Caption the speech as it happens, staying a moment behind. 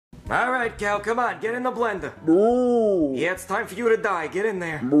All right, Cal, come on, get in the blender. Moo. Yeah, it's time for you to die. Get in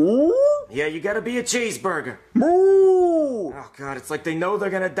there. Moo. Yeah, you gotta be a cheeseburger. Moo. Oh, God, it's like they know they're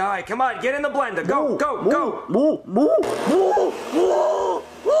gonna die. Come on, get in the blender. Go, go, go. Moo. Moo. Moo. Moo.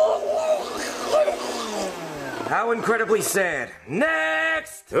 How incredibly sad.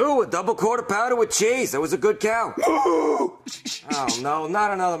 Next! Ooh, a double quarter pounder with cheese. That was a good cow. Oh, no,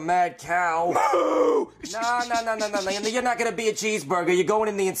 not another mad cow. No. You're not gonna be a cheeseburger. You're going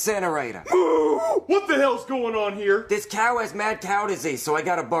in the incinerator. What the hell's going on here? This cow has mad cow disease, so I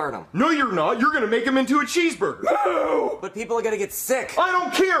gotta burn him. No, you're not. You're gonna make him into a cheeseburger. But people are gonna get sick. I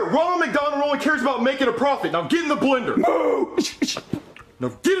don't care. Ronald McDonald only cares about making a profit. Now get in the blender. Now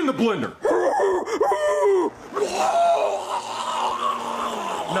get in the blender.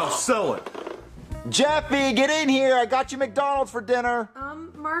 Now sell it. Jeffy, get in here. I got you McDonald's for dinner.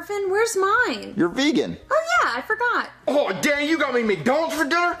 Marvin, where's mine? You're vegan. Oh yeah, I forgot. Oh, Daddy, you got me McDonald's for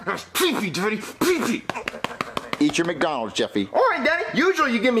dinner? That's pee-pee, Daddy. Pee-pee. Eat your McDonald's, Jeffy. All right, Daddy.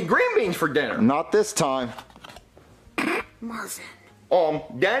 Usually you give me green beans for dinner. Not this time. Marvin.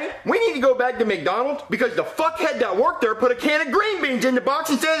 Daddy, we need to go back to McDonald's because the fuckhead that worked there put a can of green beans in the box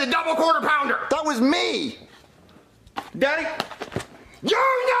instead of the double quarter pounder. That was me. Daddy, you know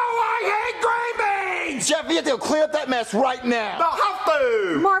I hate green beans! Jeffy, you have to go clean up that mess right now. The hot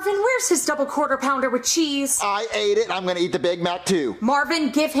food! Marvin, where's his double quarter pounder with cheese? I ate it. I'm going to eat the Big Mac too. Marvin,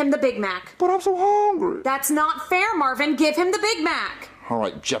 give him the Big Mac. But I'm so hungry. That's not fair, Marvin. Give him the Big Mac. All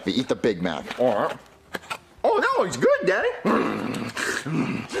right, Jeffy, eat the Big Mac. All right. Oh, that looks good, Daddy.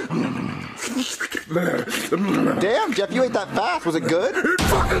 Damn, Jeff, you ate that fast. Was it good? It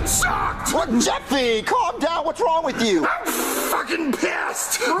fucking sucked! What, Jeffy? Calm down. What's wrong with you? I'm fucking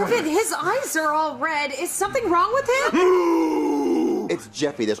pissed! Marvin, his eyes are all red. Is something wrong with him? It's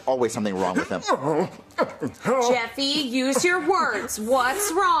Jeffy. There's always something wrong with him. Jeffy, use your words.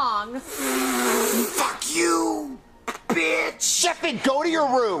 What's wrong? Fuck you, bitch! Jeffy, go to your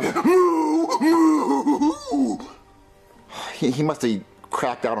room. He must have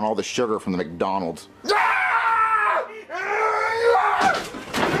cracked out on all the sugar from the McDonald's.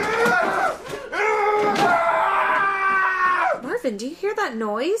 Marvin, do you hear that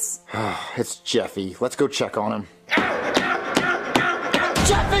noise? It's Jeffy. Let's go check on him.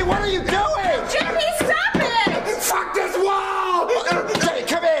 Jeffy, what are you doing? Jeffy, stop it! Fuck this wall! Jeffy,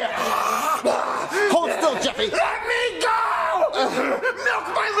 come here. Hold still, Jeffy. Let me go! Milk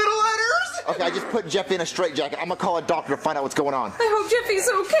my little udders! Okay, I just put Jeffy in a straitjacket. I'm gonna call a doctor to find out what's going on. I hope Jeffy's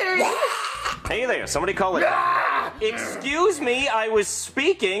okay. Hey there, somebody call it. Excuse me, I was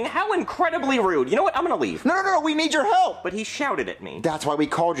speaking. How incredibly rude. You know what? I'm gonna leave. No, we need your help. But he shouted at me. That's why we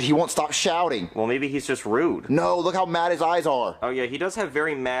called you. He won't stop shouting. Well, maybe he's just rude. No, look how mad his eyes are. Oh yeah, he does have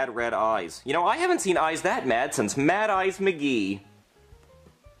very mad red eyes. You know, I haven't seen eyes that mad since Mad Eyes McGee.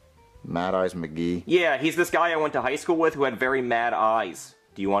 Mad Eyes McGee. Yeah, he's this guy I went to high school with who had very mad eyes.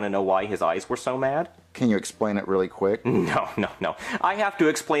 Do you want to know why his eyes were so mad? Can you explain it really quick? No. I have to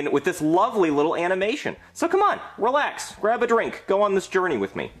explain it with this lovely little animation. So come on, relax, grab a drink, go on this journey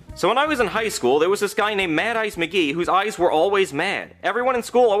with me. So when I was in high school, there was this guy named Mad Eyes McGee whose eyes were always mad. Everyone in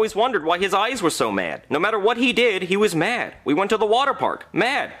school always wondered why his eyes were so mad. No matter what he did, he was mad. We went to the water park.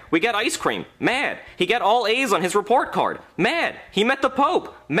 Mad. We got ice cream. Mad. He got all A's on his report card. Mad. He met the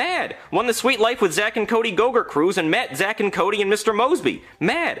Pope. Mad. Won the Sweet Life with Zach and Cody Gogurt cruise and met Zach and Cody and Mr. Mosby.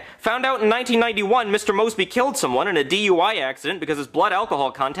 Mad. Found out in 1991 Mr. Mosby killed someone in a DUI accident because his blood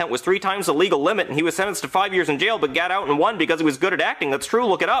alcohol content was 3 times the legal limit and he was sentenced to 5 years in jail but got out and won because he was good at acting. That's true,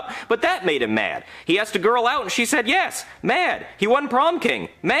 look it up. But that made him mad. He asked a girl out and she said yes. Mad. He won prom king.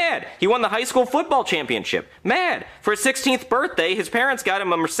 Mad. He won the high school football championship. Mad. For his 16th birthday, his parents got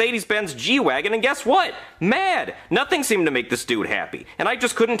him a Mercedes-Benz G-Wagon and guess what? Mad. Nothing seemed to make this dude happy. And I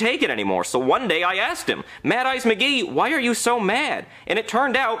just couldn't take it anymore. So one day I asked him, Mad Eyes McGee, why are you so mad? And it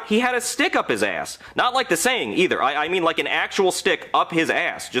turned out he had a stick up his ass. Not like the saying either. I mean like an actual stick up his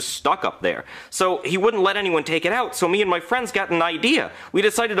ass, just stuck up there. So he wouldn't let anyone take it out, so me and my friends got an idea. We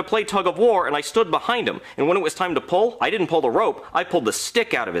decided to play tug of war and I stood behind him. And when it was time to pull, I didn't pull the rope, I pulled the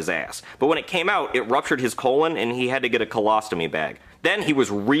stick out of his ass. But when it came out, it ruptured his colon and he had to get a colostomy bag. Then he was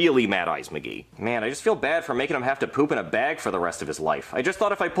really Mad Eyes McGee. Man, I just feel bad for making him have to poop in a bag for the rest of his life. I just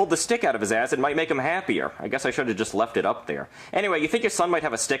thought if I pulled the stick out of his ass, it might make him happier. I guess I should have just left it up there. Anyway, you think your son might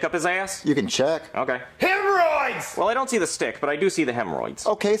have a stick up his ass? You can check. Okay. Hemorrhoids! Well, I don't see the stick, but I do see the hemorrhoids.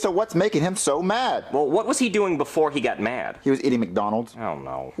 Okay, so what's making him so mad? Well, what was he doing before he got mad? He was eating McDonald's. Oh,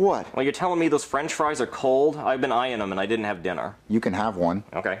 no. What? Well, you're telling me those french fries are cold? I've been eyeing them and I didn't have dinner. You can have one.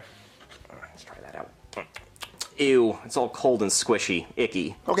 Okay. Let's try that out. Ew, it's all cold and squishy.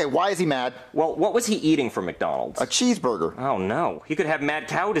 Icky. Okay, why is he mad? Well, what was he eating from McDonald's? A cheeseburger. Oh no, he could have mad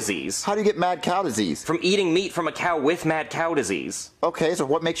cow disease. How do you get mad cow disease? From eating meat from a cow with mad cow disease. Okay, so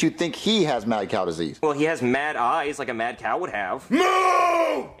what makes you think he has mad cow disease? Well, he has mad eyes like a mad cow would have. Moo!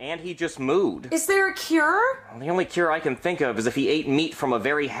 And he just mooed. Is there a cure? Well, the only cure I can think of is if he ate meat from a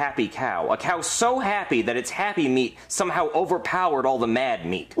very happy cow. A cow so happy that its happy meat somehow overpowered all the mad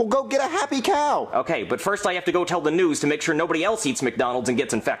meat. Well, go get a happy cow. Okay, but first I have to go tell the news to make sure nobody else eats McDonald's and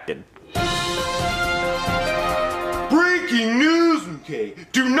gets infected. Breaking news, okay?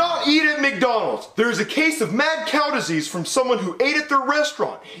 Do not eat at McDonald's. There is a case of mad cow disease from someone who ate at their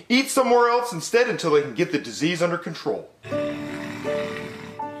restaurant. Eat somewhere else instead until they can get the disease under control.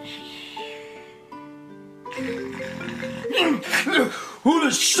 Who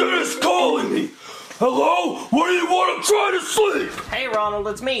the shit is calling me? Hello? What do you want? I'm trying to sleep. Hey Ronald,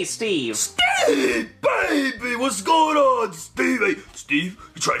 it's me, Steve. Steve, baby, what's going on, Steve? Hey, Steve,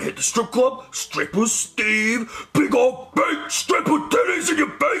 you trying to hit the strip club? Stripper Steve, big old big stripper titties in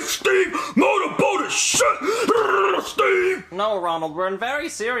your face, Steve. Motorboat is shit, Steve. No, Ronald, we're in very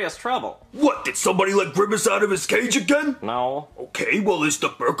serious trouble. What, did somebody let Grimace out of his cage again? No. Okay, well, is the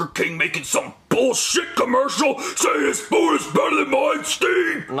Burger King making some bullshit commercial saying his food is better than mine,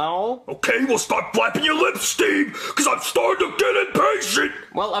 Steve? No. Okay, well, start flapping your lips, Steve, because I'm starting to get impatient.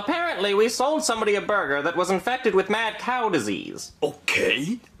 Well, apparently we sold somebody a burger that was infected with mad cow disease.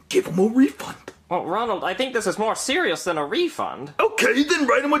 Okay, give him a refund. Well, Ronald, I think this is more serious than a refund. Okay, then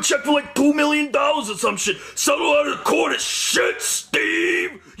write him a check for like $2 million or some shit. Settle out of the court of shit,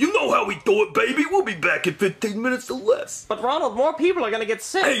 Steve. You know how we do it, baby. We'll be back in 15 minutes or less. But Ronald, more people are gonna get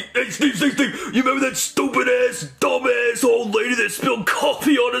sick. Hey, Steve. You remember that stupid-ass, dumb-ass old lady that spilled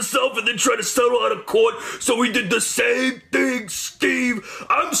coffee on herself and then tried to settle out of court? So we did the same thing, Steve.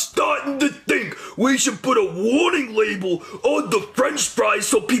 I'm starting to think we should put a warning label on the French fries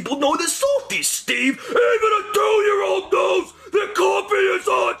so people know they're salty, Steve. Even a 2-year-old knows that coffee is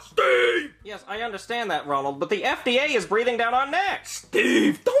hot, Steve. Yes, I understand that, Ronald, but the FDA is breathing down our necks.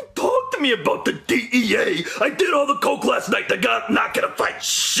 Steve, don't talk to me about the DEA. I did all the coke last night. They're not gonna fight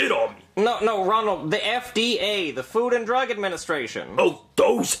shit on me. No, Ronald, the FDA, the Food and Drug Administration. Oh,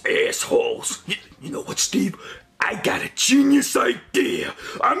 those assholes. You know what, Steve? I got a genius idea.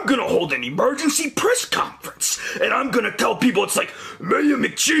 I'm gonna hold an emergency press conference, and I'm gonna tell people it's like Mayor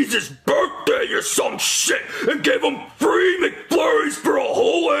McCheese's birthday or some shit, and give them free McFlurries for a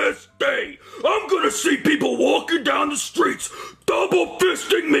whole ass day. I'm gonna see people walking down the streets, double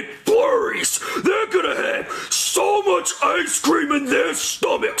fisting McFlurries. They're gonna have so much ice cream in their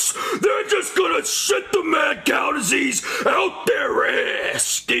stomachs, they're just gonna shit the mad cow disease out their ass,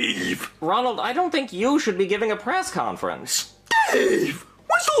 Steve. Ronald, I don't think you should be giving a press conference. Steve,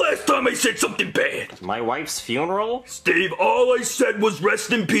 when's the last time I said something bad? My wife's funeral? Steve, all I said was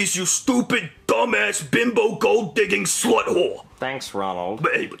rest in peace, you stupid, dumbass, bimbo, gold-digging slut whore. Thanks, Ronald.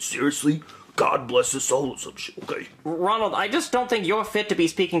 But seriously, God bless his soul or some shit, okay? Ronald, I just don't think you're fit to be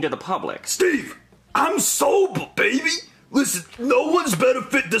speaking to the public. Steve, I'm sober, baby. Listen, no one's better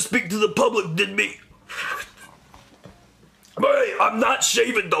fit to speak to the public than me. Hey, I'm not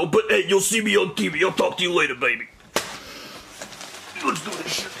shaving though, but hey, you'll see me on TV. I'll talk to you later, baby. Let's do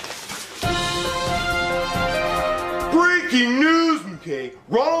this shit. Breaking news, okay?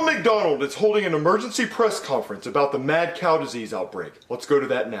 Ronald McDonald is holding an emergency press conference about the mad cow disease outbreak. Let's go to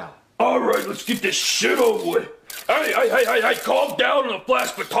that now. Alright, let's get this shit over with. Hey, calm down on the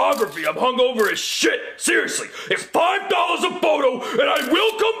flash photography. I'm hungover as shit. Seriously, it's $5 a photo, and I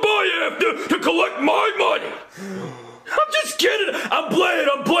will come by after to collect my money. I'm just kidding. I'm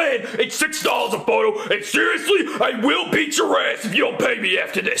playing. It's $6 a photo, and seriously, I will beat your ass if you don't pay me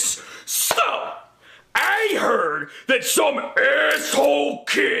after this. So, I heard that some asshole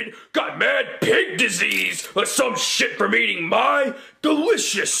kid got mad pig disease or some shit from eating my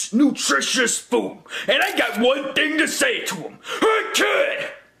delicious, nutritious food. And I got one thing to say to him. Hey kid,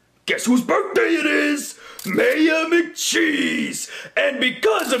 guess whose birthday it is? Mayor McCheese. And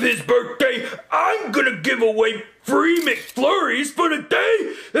because of his birthday, I'm gonna give away free McFlurries for the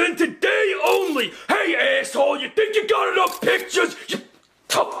day and today only. Hey asshole, you think you got enough pictures? You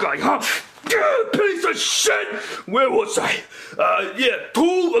tough guy, huh? Piece of shit! Where was I? Yeah, a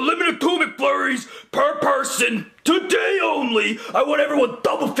limited 2 McFlurries, per person. Today only, I want everyone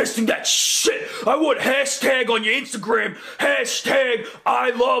double fisting that shit. I want hashtag on your Instagram, hashtag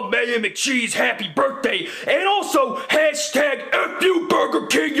I love Mayor McCheese, happy birthday, and also hashtag F you Burger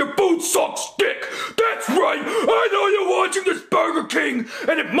King, your food sucks dick. That's right, I know you're watching this Burger King,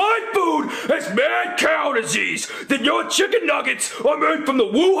 and if my food has mad cow disease, then your chicken nuggets are made from the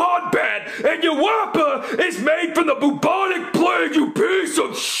Wuhan bat, and your Whopper is made from the bubonic plague, you piece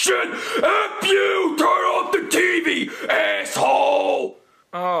of shit. F you, turn off the TV. Asshole!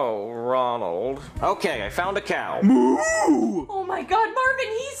 Oh, Ronald. Okay, I found a cow. Moo! Oh my god, Marvin,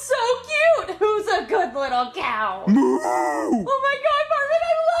 he's so cute! Who's a good little cow? Moo! Oh my god, Marvin,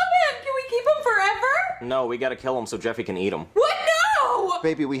 I love him! Can we keep him forever? No, we gotta kill him so Jeffy can eat him. What? No!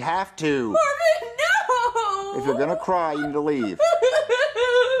 Baby, we have to. Marvin, no! If you're gonna cry, you need to leave.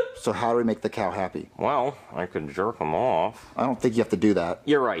 So how do we make the cow happy? Well, I could jerk him off. I don't think you have to do that.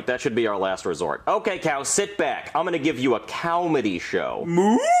 You're right, that should be our last resort. Okay, cow, sit back. I'm gonna give you a comedy show.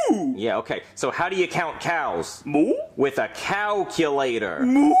 Moo! Yeah, okay. So how do you count cows? Moo? With a calculator.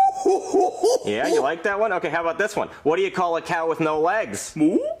 Moo! Yeah, you like that one? Okay, how about this one? What do you call a cow with no legs?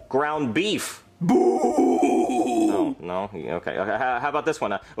 Moo? Ground beef. Boo! No, okay. How about this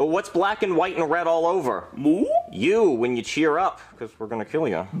one? What's black and white and red all over? Moo? You, when you cheer up, because we're gonna kill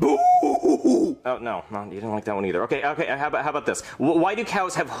you. Boo! Oh, no, you didn't like that one either. Okay, how about this? Why do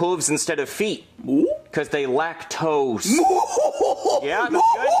cows have hooves instead of feet? Moo? Because they lack toes. Moo! Yeah, that's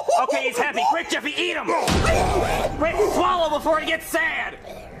good? Okay, he's happy. Quick, Jeffy, eat him! Quick, swallow before he gets sad!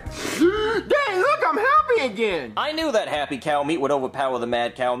 Dang, look, I'm happy again. I knew that happy cow meat would overpower the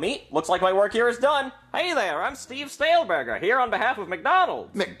mad cow meat. Looks like my work here is done. Hey there, I'm Steve Staleberger, here on behalf of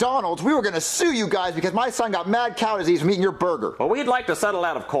McDonald's. McDonald's, we were gonna sue you guys because my son got mad cow disease from eating your burger. Well, we'd like to settle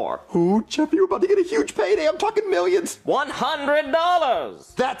out of court. Ooh, Jeffy, you're about to get a huge payday. I'm talking millions.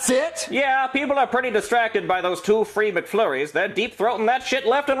 $100! That's it? Yeah, people are pretty distracted by those 2 free McFlurries. They're deep-throating that shit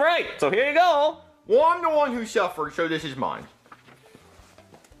left and right. So here you go. Well, I'm the one who suffered, so this is mine.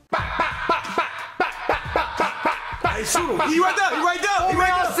 Hey, shoot him. He right there. He right there. He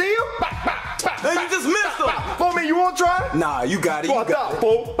right there. See him? Hey, you just missed him. For me, you want to try? Nah, you got it. You Fuck got out, it.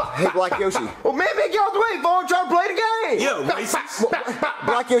 fool. Hey, Black Yoshi. Well, man, make y'all's wait, fool. I'm trying to play the game. Yeah, racist.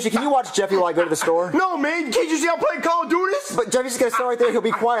 Black Yoshi, can you watch Jeffy while I go to the store? No, man. Can't you see I'm playing Call of Duty? But Jeffy's gonna stay right there. He'll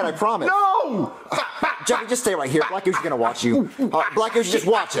be quiet, I promise. No. Jeffy, just stay right here. Black Yoshi's gonna watch you. Black Yoshi, just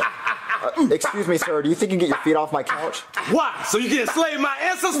watch it. Excuse me, sir. Do you think you can get your feet off my couch? Why? So you can enslave my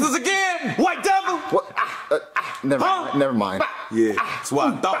ancestors again? White devil? What? Never mind. Yeah, that's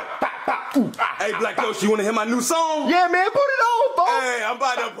what I thought. Hey, Black Yoshi, you want to hear my new song? Yeah, man. Put it on, fool. Hey, I'm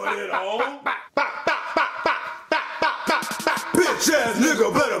about to put it on. Bitch ass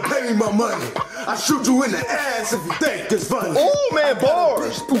nigga better pay me my money. I shoot you in the ass if you think it's funny. Oh, man,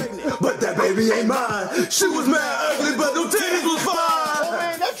 bars. But that baby ain't mine. She was mad ugly, but them titties was fine. Oh,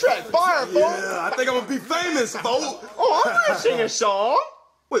 man, that track fire, fool. Yeah, I think I'm gonna be famous, folks. Oh, I'm gonna sing a song.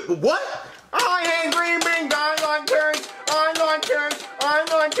 Wait, what? I ain't green bean, I like carrots, I like carrots, I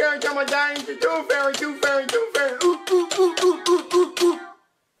like carrots, I'm a dying to tooth fairy, tooth fairy, tooth fairy, ooh, ooh, ooh, ooh, ooh, ooh, ooh.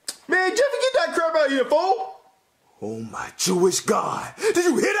 Man, Jeffy, get that crap out of here, fool. Oh my Jewish God. Did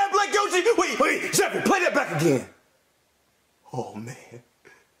you hear that, Black Yoshi? Wait, Jeffy, play that back again. Oh, man.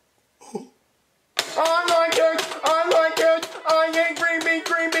 I like carrots, I ain't green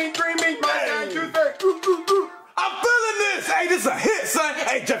bean, my dying tooth fairy, ooh, ooh, ooh. I'm feeling this. Hey, this is a hit, son.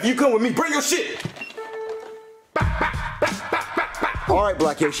 Hey, Jeffy, you come with me. Bring your shit. All right,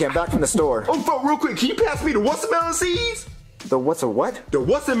 Black Yoshi, I'm back from the store. Oh, fuck, real quick, can you pass me the watermelon seeds? The what's a what? The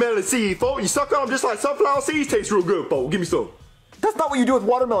watermelon seeds, folks. You suck on them just like sunflower seeds. Tastes real good, folks. Give me some. That's not what you do with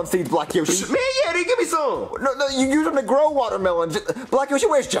watermelon seeds, Black Yoshi. Man, yeah, they give me some. No, you use them to grow watermelons. Black Yoshi,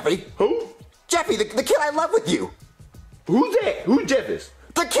 where's Jeffy? Who? Jeffy, the kid I left with you. Who's that? Who's Jeffis?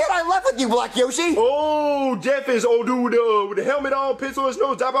 The kid I left with you, Black Yoshi. Oh, Jeffis, old dude with the helmet on, pencil in his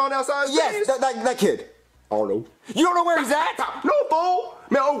nose, diaper on outside his Yes, face? that kid. Oh, no. You don't know where he's at? No, fool.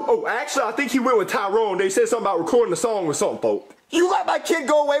 Man, actually, I think he went with Tyrone. They said something about recording the song or something, folks. You let my kid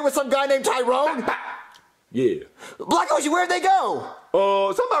go away with some guy named Tyrone? Yeah. Black Yoshi, where'd they go?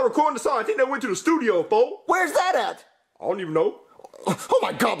 Something about recording the song. I think they went to the studio, folks. Where's that at? I don't even know. Oh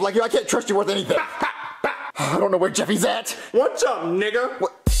my God, Black Yoshi, I can't trust you worth anything. I don't know where Jeffy's at. What's up, nigga?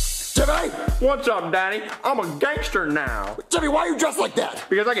 What? Jeffy? What's up, Daddy? I'm a gangster now. Jeffy, why are you dressed like that?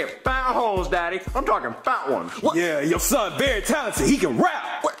 Because I get fat holes, Daddy. I'm talking fat ones. What? Yeah, your son very talented. He can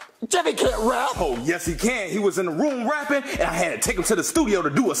rap. What? Jeffy can't rap. Oh, yes, he can. He was in the room rapping, and I had to take him to the studio to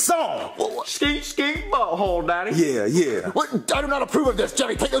do a song. Skeet, skeet, butthole, Daddy. Yeah. What? I do not approve of this.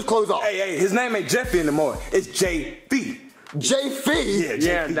 Jeffy, take those clothes off. Hey, his name ain't Jeffy anymore. It's J.B. Jeffy!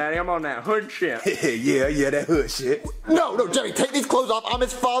 Yeah, Daddy, I'm on that hood shit. yeah, that hood shit. No, Jeffy, take these clothes off. I'm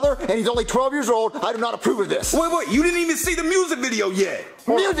his father, and he's only 12 years old. I do not approve of this. Wait, you didn't even see the music video yet.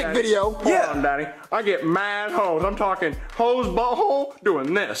 Music video? Hold on, Daddy. I get mad hoes. I'm talking hose butthole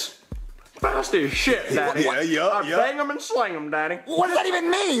doing this. Fast as shit, Daddy. I bang them and sling them, Daddy. What does that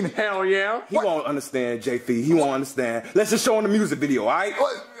even mean? Hell yeah. He won't understand, JP. He won't understand. Let's just show him the music video, all right?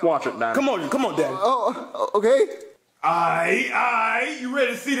 Watch it, Daddy. Come on, Daddy. Oh, okay. Aight. You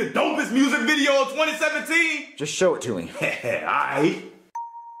ready to see the dopest music video of 2017? Just show it to me. Aight.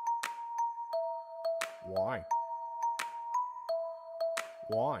 Why?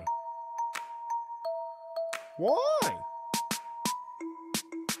 Why? Why?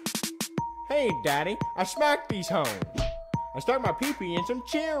 Hey, Daddy, I smacked these hoes. I stuck my pee-pee in some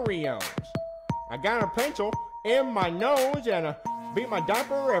Cheerios. I got a pencil in my nose and I beat my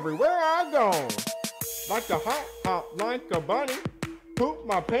diaper everywhere I go. Like a hop like a bunny. Poop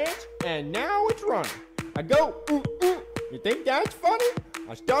my pants and now it's running. I go, ooh. You think that's funny?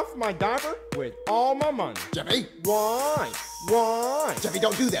 I stuff my diaper with all my money. Jeffy? Why? Jeffy,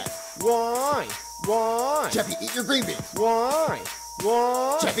 don't do that. Why? Jeffy, eat your green beans. Why?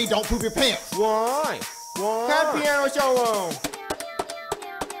 Jeffy, don't poop your pants. Why? Cat piano solo.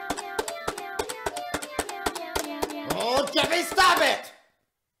 Oh, Jeffy, stop it!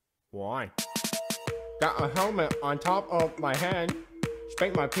 Why? Got a helmet on top of my head.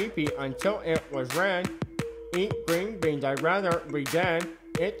 Spanked my pee-pee until it was red. Eat green beans, I'd rather be dead.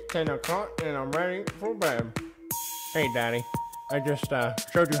 It's 10 o'clock and I'm ready for bed. Hey, Daddy. I just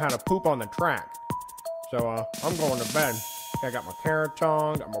showed you how to poop on the track. So, I'm going to bed. I got my carrots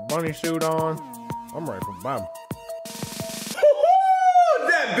on, got my bunny suit on. I'm ready for bed.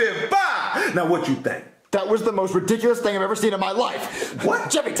 That been fire! Now what you think? That was the most ridiculous thing I've ever seen in my life.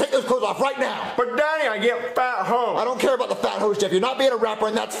 What? Jeffy, take those clothes off right now. But Daddy, I get fat hoes. I don't care about the fat hose, Jeff. You're not being a rapper,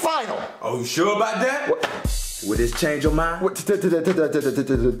 and that's final. Oh, you sure about that? What? Would this change your mind? What,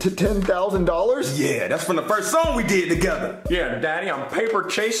 $10,000? Yeah, that's from the first song we did together. Yeah, Daddy, I'm paper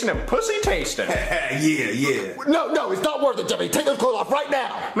chasing and pussy tasting. yeah. No, it's not worth it, Jeffy. Take those clothes off right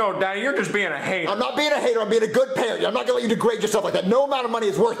now. No, Daddy, you're just being a hater. I'm not being a hater. I'm being a good parent. I'm not going to let you degrade yourself like that. No amount of money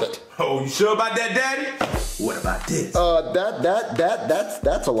is worth it. Oh, you sure about that, Daddy? What about this?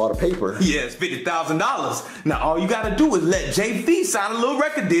 That's a lot of paper. Yeah, it's $50,000. Now, all you gotta do is let JV sign a little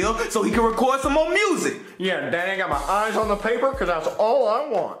record deal so he can record some more music. Yeah, Daddy, I got my eyes on the paper because that's all I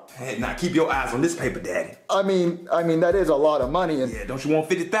want. Hey, now keep your eyes on this paper, Daddy. I mean, that is a lot of money. And yeah, don't you want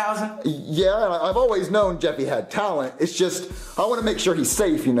 50,000? Yeah, and I've always known Jeffy had talent. It's just, I want to make sure he's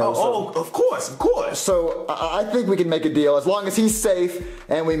safe, you know. Of course. So I think we can make a deal as long as he's safe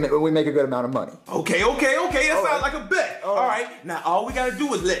and we make a good amount of money. Okay. That sounds like a bet. All right. Now, all we gotta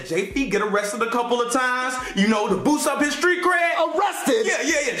do is let JP get arrested a couple of times, you know, to boost up his street cred. Arrested?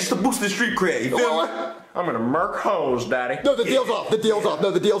 Yeah, just to boost his street cred. You feel me? I'm gonna murk hoes, Daddy. No, the deal's off. The deal's off.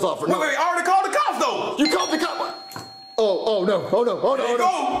 No, the deal's off. Wait, I already called the cops, though. You called the cops? Oh no.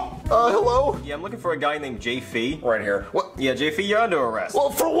 Hello? Yeah, I'm looking for a guy named Jeffy. Right here. What? Yeah, Jeffy, you're under arrest. Well,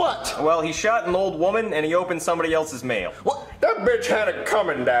 for what? Well, he shot an old woman and he opened somebody else's mail. What? That bitch had it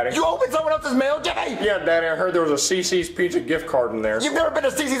coming, Daddy. You opened someone else's mail, Jeffy? Yeah, Daddy, I heard there was a CC's Pizza gift card in there. You've never been to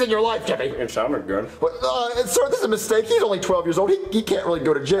CC's in your life, Jeffy. It sounded good. Sir, this is a mistake. He's only 12 years old. He can't really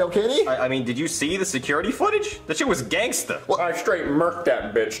go to jail, can he? I mean, did you see the security footage? That shit was gangsta. I straight murked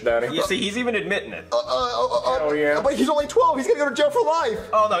that bitch, Daddy. You see, he's even admitting it. Hell yeah. But he's only 12. He's gonna go to jail for life.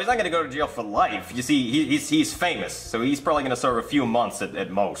 Oh, no, he's not gonna go to jail for life. You see, he's famous, so he's probably gonna serve a few months at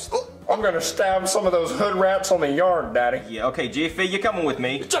most. I'm gonna stab some of those hood rats on the yard, Daddy. Yeah, okay, Jeffy, you're coming with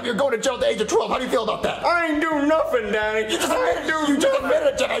me. Jeff, you're going to jail at the age of 12. How do you feel about that? I ain't do nothing, Daddy. You just admitted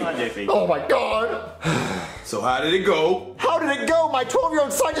it, Jeffy. Come on, Jeffy. Oh my God. So how did it go? How did it go? My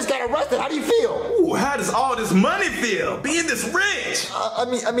 12-year-old son just got arrested. How do you feel? Ooh, how does all this money feel? Being this rich? I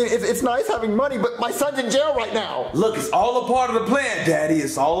mean, it's nice having money, but my son's in jail right now. Look, it's all a part of the plan, Daddy.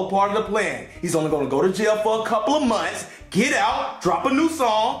 It's all a part of the plan. He's only gonna go to jail for a couple of months, get out, drop a new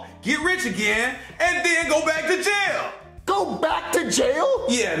song, get rich again, and then go back to jail. Go back to jail?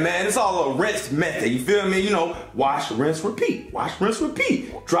 Yeah, man, it's all a rinse method. You feel me? You know, wash, rinse, repeat. Wash, rinse,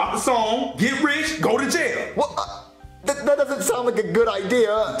 repeat. Drop a song, get rich, go to jail. Well, that doesn't sound like a good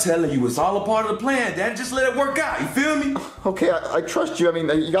idea. I'm telling you, it's all a part of the plan, Dad. Just let it work out. You feel me? Okay, I trust you. I mean,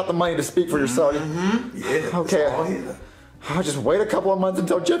 you got the money to speak for yourself. Yeah. Okay. It's all here. I'll just wait a couple of months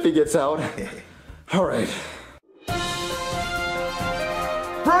until Jeffy gets out. All right.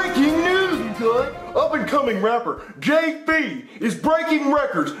 Breaking news, good. Up-and-coming rapper Jeffy is breaking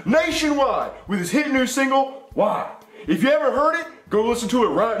records nationwide with his hit new single, Why? If you haven't heard it, go listen to it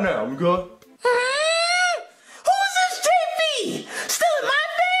right now, good. Who's this Jeffy?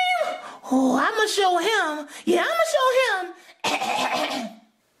 Oh, I'ma show him. Yeah, I'ma show him.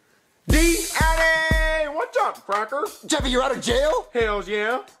 D-Addy! What's up, Cracker? Jeffy, you're out of jail? Hells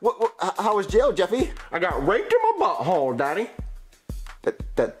yeah. How was jail, Jeffy? I got raped in my butthole, Daddy.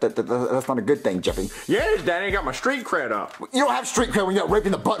 That's not a good thing, Jeffy. Yes, Daddy, I got my street cred up. You don't have street cred when you got raped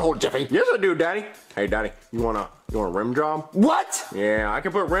in the butthole, Jeffy. Yes, I do, Daddy. Hey, Daddy, you want a rim job? What? Yeah, I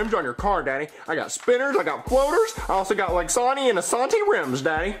can put rims on your car, Daddy. I got spinners, I got floaters, I also got Lexani and Asante rims,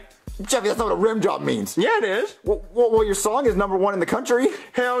 Daddy. Jeffy, that's not what a rim job means. Yeah, it is. Well, your song is #1 in the country.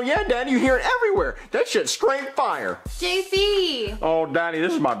 Hell yeah, Daddy, you hear it everywhere. That shit's straight fire. JC! Oh, Daddy,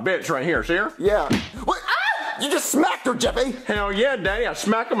 this is my bitch right here, see her? Yeah. What? You just smacked her, Jeffy. Hell yeah, Daddy, I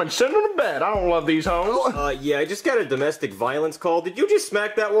smack them and send them to bed. I don't love these hoes. Yeah, I just got a domestic violence call. Did you just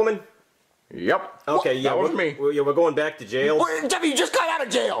smack that woman? Yep. Okay, yeah, that was me. We're going back to jail. Wait, Jeffy, you just got out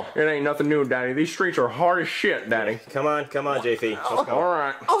of jail. It ain't nothing new, Daddy. These streets are hard as shit, Daddy. Come on, JP. Let's go. All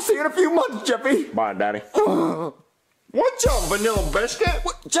right. I'll see you in a few months, Jeffy. Bye, Daddy. What's up, Vanilla Biscuit?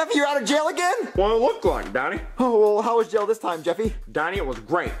 Jeffy, you're out of jail again? What it look like, Daddy? Oh, well, how was jail this time, Jeffy? Daddy, it was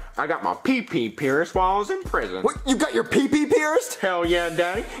great. I got my pee-pee pierced while I was in prison. What, you got your pee-pee pierced? Hell yeah,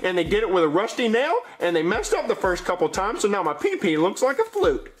 Daddy. And they did it with a rusty nail, and they messed up the first couple times, so now my pee-pee looks like a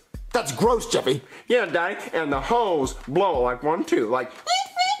flute. That's gross, Jeffy. Yeah, Daddy, and the hose blow like one too, like...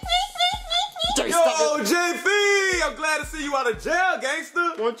 Jeffy, Yo, stop it. JP! I'm glad to see you out of jail,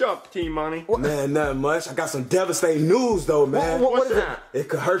 gangster. What's up, T-Money? Man, nothing much. I got some devastating news, though, man. What What's is it? that? It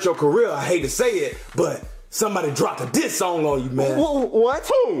could hurt your career. I hate to say it, but somebody dropped a diss song on you, man. What?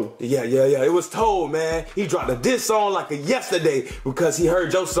 Who? Yeah. It was Toad, man. He dropped a diss song like a yesterday because he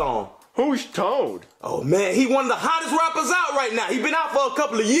heard your song. Who's Toad? Oh, man, he one of the hottest rappers out right now. He been out for a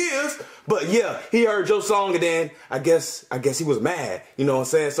couple of years, but yeah, he heard your song and then I guess he was mad. You know what I'm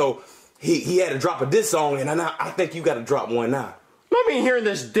saying? So he had to drop a diss song, and I think you got to drop one now. Let me hear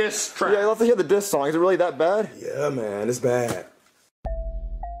this diss track. Yeah, let's hear the diss song. Is it really that bad? Yeah, man, it's bad.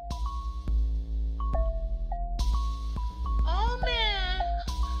 Oh man,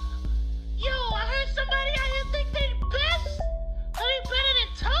 yo, I heard somebody out here think they best. Are they better than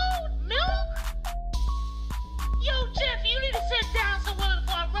Toad? Milk? Yo, Jeff, you need to sit down somewhere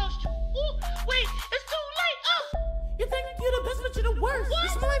before I roast you. Ooh, wait, it's too late. You think you're the best, but you're the worst. What?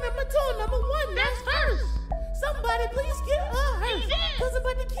 It's my #2, #1. That's first. Somebody please get her hurt. Yeah. Cause I'm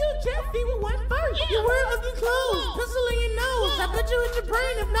about to kill Jeffy with one verse. Yeah. You wear ugly clothes, Whoa. pistol in your nose. Whoa. I bet you hit your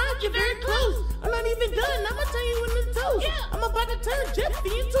brain, if not, you're very close. I'm not even done, I'ma turn you into toast. Yeah. I'm about to turn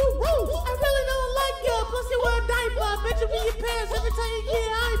Jeffy into a roast. I really don't like you, plus you wear a diaper. I bet you be your pants every time you get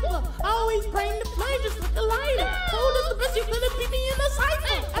hyper. I always bring the flame just like a lighter. Told us the best, you couldn't beat me in a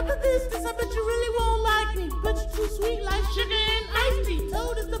cipher. After this, I bet you really won't like me. But you're too sweet like sugar and iced tea.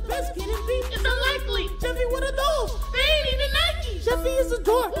 Told us the best, getting beat It's unlikely. Jeffy, what are those? They ain't even Nike. Jeffy is a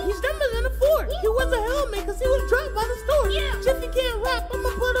dork. He's dumber than a fork. He wears a helmet cause he was dropped by the store. Yeah. Jeffy can't rap. I'ma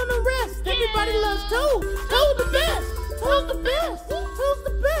put on the rest. Everybody loves Toad. Toad the best. Toad's the best. Toad's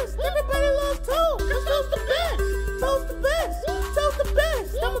the best. Everybody loves Toad. Cause Toad's the best. Toad's the best. Toad's the best.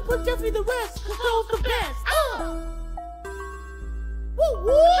 I'ma put Jeffy the rest. Cause Toad's the best. Woo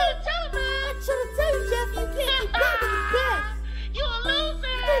woo. I should've tell you, Jeffy, you can't be better than the best. You a loser.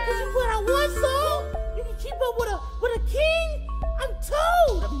 Hey, cause you put out one song, you can keep up with a king. I'm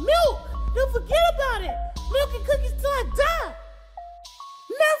Toad, Milk. Don't forget about it. Milk and cookies till I die.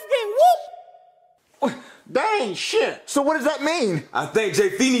 Nerf game, whoop. That ain't shit. So what does that mean? I think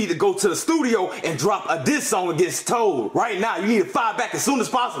JP need to go to the studio and drop a diss song against Toad. Right now, you need to fire back as soon as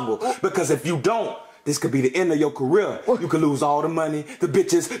possible. Because if you don't, this could be the end of your career. You could lose all the money, the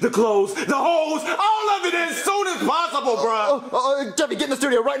bitches, the clothes, the hoes, all of it as soon as possible, bro. Jeffy, get in the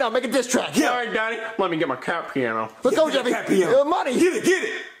studio right now. Make a diss track. All right, Daddy, let me get my cat piano. Let's go, Jeffy. Money. Get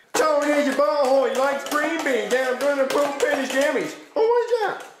it. Toad is your butthole, he likes green beans, down doing the poop finish jammies. Oh,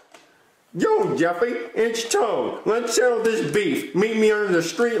 what's that? Yo, Jeffy, it's Toad. Let's settle this beef. Meet me under the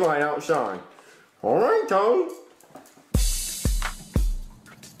streetlight outside. All right, Toad.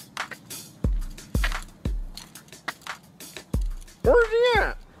 Where's he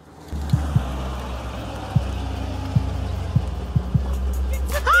at?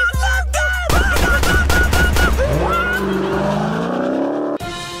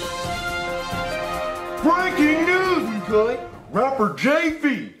 Breaking news, Weekene! Rapper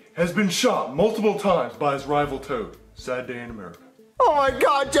Jeffy has been shot multiple times by his rival Toad. Sad day in America. Oh my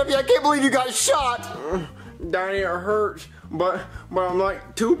God, Jeffy, I can't believe you got shot. Daddy, it hurts, but I'm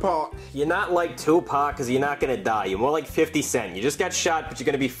like Tupac. You're not like Tupac because you're not gonna die. You're more like 50 Cent. You just got shot, but you're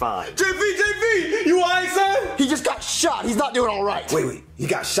gonna be fine. JP, you alright, son? He just got shot. He's not doing all right. Wait, he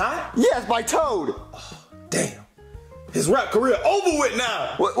got shot? Yes, by Toad. Damn. His rap career over with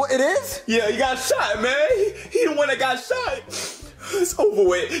now. What, it is? Yeah, he got shot, man. He the one that got shot. It's over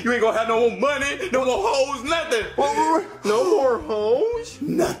with. You ain't gonna have no more money, no more hoes, nothing. No more hoes?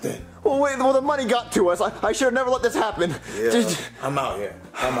 Nothing. Well, wait, well, the money got to us. I should have never let this happen. Yeah, I'm out here.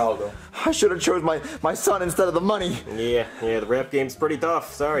 I'm out, though. I should have chose my son instead of the money. Yeah, the rap game's pretty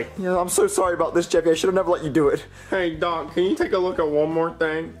tough. Sorry. Yeah, I'm so sorry about this, Jeffy. I should have never let you do it. Hey, Doc, can you take a look at one more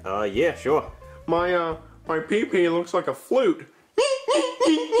thing? Yeah, sure. My pee-pee looks like a flute.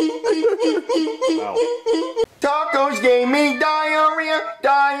 Wow. Tacos gave me diarrhea,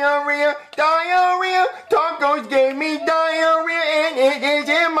 diarrhea, diarrhea. Tacos gave me diarrhea and it is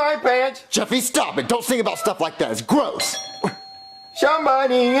in my pants. Jeffy, stop it. Don't sing about stuff like that. It's gross.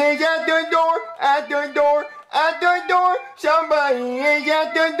 Somebody is at the door, at the door, at the door. Somebody is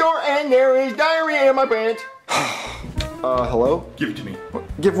at the door and there is diarrhea in my pants. Hello? Give it to me.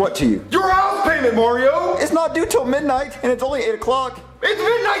 Give what to you? Your house payment, Mario! It's not due till midnight, and it's only 8 o'clock. It's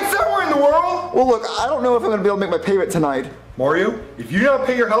midnight somewhere in the world! Well, look, I don't know if I'm going to be able to make my payment tonight. Mario, if you do not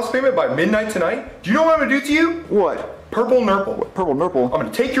pay your house payment by midnight tonight, do you know what I'm going to do to you? What? Purple nurple. What, purple nurple? I'm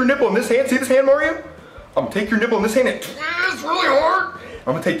going to take your nipple in this hand. See this hand, Mario? I'm going to take your nipple in this hand and twist really hard.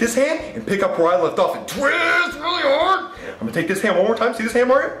 I'm going to take this hand and pick up where I left off and twist really hard. I'm going to take this hand one more time. See this hand,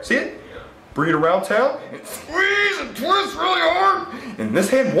 Mario? See it? Bring it around town and squeeze and twist really hard. And this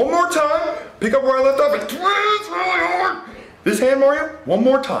hand one more time. Pick up where I left off and twist really hard. This hand, Mario, one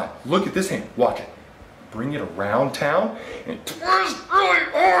more time. Look at this hand. Watch it. Bring it around town and twist really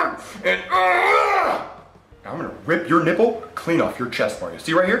hard. And I'm going to rip your nipple clean off your chest, Mario.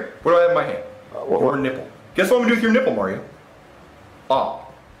 See right here? What do I have in my hand? Your nipple. Guess what I'm going to do with your nipple, Mario?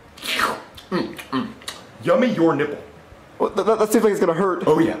 Yummy your nipple. Well, that seems like it's going to hurt.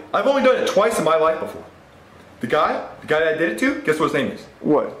 Oh yeah. I've only done it twice in my life before. The guy that I did it to, guess what his name is?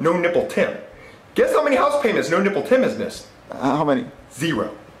 What? No Nipple Tim. Guess how many house payments No Nipple Tim has missed? How many?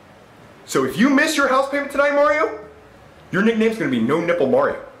 0. So if you miss your house payment tonight, Mario, your nickname's going to be No Nipple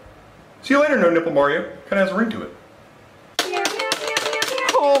Mario. See you later, No Nipple Mario. Kind of has a ring to it.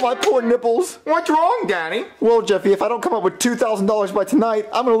 Oh, my poor nipples. What's wrong, Daddy? Well, Jeffy, if I don't come up with $2,000 by tonight,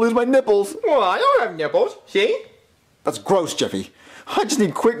 I'm going to lose my nipples. Well, I don't have nipples. See? That's gross, Jeffy. I just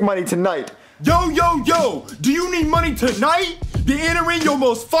need quick money tonight. Yo, yo, yo, do you need money tonight? Then enter in your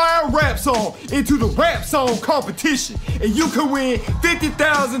most fire rap song into the rap song competition, and you can win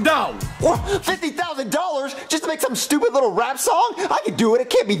 $50,000. What? $50,000 just to make some stupid little rap song? I can do it. It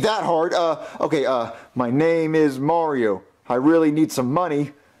can't be that hard. Okay, my name is Mario. I really need some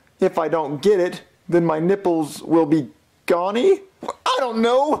money. If I don't get it, then my nipples will be goney? I don't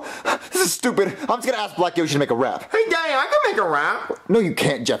know. This is stupid. I'm just gonna ask Black Yoshi to make a rap. Hey, Daddy, I can make a rap. No, you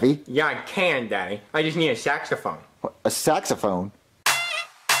can't, Jeffy. Yeah, I can, Daddy. I just need a saxophone. What, a saxophone?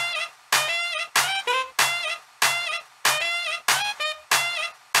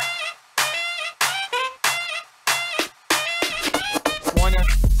 Wanna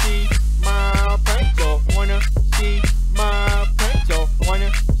see my pencil? Wanna see my pencil?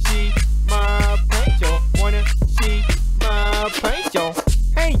 Wanna see my pencil? Wanna see my pencil?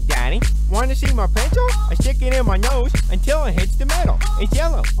 Hey, Daddy, wanna see my pencil? I stick it in my nose until it hits the metal. It's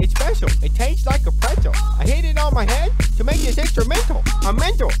yellow, it's special, it tastes like a pretzel. I hit it on my head to make this instrumental. I'm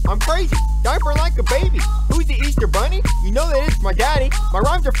mental, I'm crazy, diaper like a baby. Who's the Easter Bunny? You know that it's my daddy. My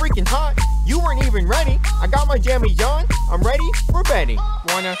rhymes are freaking hot, you weren't even ready. I got my jammies on, I'm ready for Betty.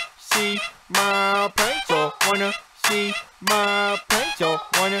 Wanna see my pencil? Wanna see my pencil?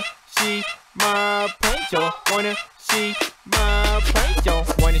 Wanna see my pencil? Wanna see my pencil?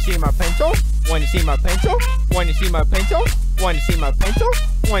 Wanna see my pencil? Wanna see my pencil? Wanna see my pencil? Wanna see my pencil?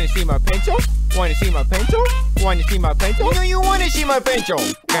 Wanna see my pencil? Wanna see my pencil? Wanna see my pencil? You know you wanna see my pencil.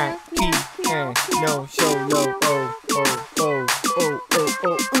 No solo. Oh oh oh oh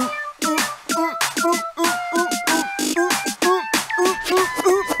oh oh.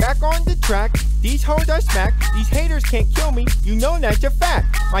 Back on the track, these hoes I smack, these haters can't kill me, you know that's a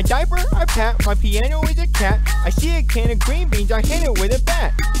fact. My diaper I pat, my piano is a cat, I see a can of green beans, I hit it with a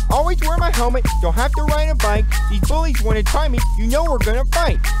bat. Always wear my helmet, don't have to ride a bike, these bullies wanna try me, you know we're gonna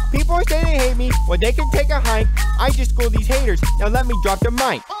fight. People say they hate me, well they can take a hike, I just school these haters, now let me drop the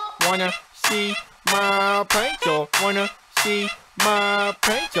mic. Wanna see my pencil? Wanna see my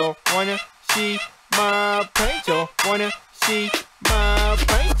pencil? Wanna see my pencil? Wanna see my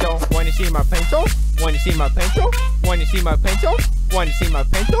pencil? Wanna see my pencil? Wanna see my pencil? Wanna see my pencil? Wanna see my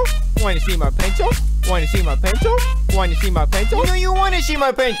pencil? Wanna see my pencil? Wanna see my pencil? Wanna see my pencil? You know you wanna see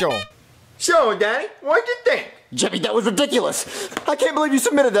my pencil. So, Daddy, what'd you think? Jeffy, that was ridiculous. I can't believe you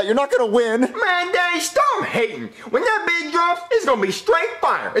submitted that. You're not gonna win. Man, Daddy, stop hating. When that beat drops, it's gonna be straight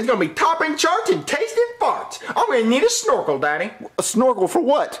fire. It's gonna be topping charts and tasting farts. I'm gonna need a snorkel, Daddy. A snorkel for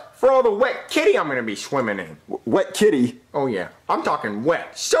what? For all the wet kitty I'm gonna be swimming in. Wet kitty? Oh yeah, I'm talking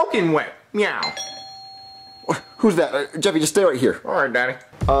wet, soaking wet. Meow. Who's that? Jeffy, just stay right here. All right, Daddy.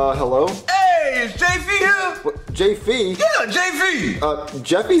 Hello? Hey, is Jeffy here? What, Jeffy? Yeah, Jeffy.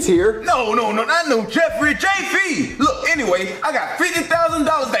 Jeffy's here. No, not no Jeffrey, Jeffy. Look, anyway, I got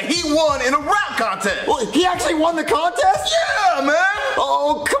 $50,000 that he won in a rap contest. Well, he actually won the contest? Yeah, man.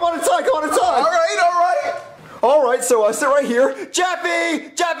 Oh, come on inside, come on inside. All right. All right, so sit right here. Jeffy,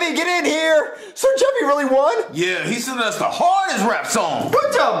 get in here. So Jeffy really won? Yeah, he sent us the hardest rap song.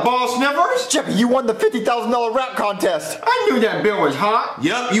 What's up, ball sniffers? Jeffy, you won the $50,000 rap contest. I knew that bill was hot.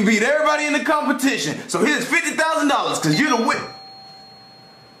 Yep, you beat everybody in the competition. So here's $50,000 because you're the winner.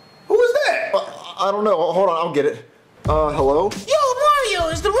 Who is that? I don't know. Hold on, I'll get it. Hello? Yo,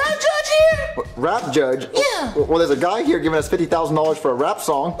 Mario, is the rap judge here? What, rap judge? Yeah. Well, there's a guy here giving us $50,000 for a rap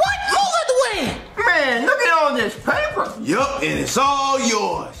song. What? Move out the way! Man, look at all this paper. Yup, and it's all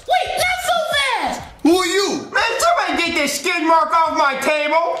yours. Wait, not so fast! Who are you? Man, somebody get this skid mark off my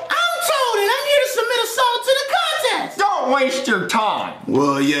table. I'm told it. I'm here to submit a song to the contest. Don't waste your time.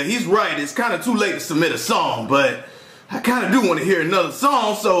 Well, yeah, he's right. It's kind of too late to submit a song, but I kind of do want to hear another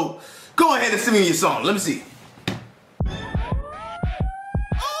song, so go ahead and send me your song. Let me see.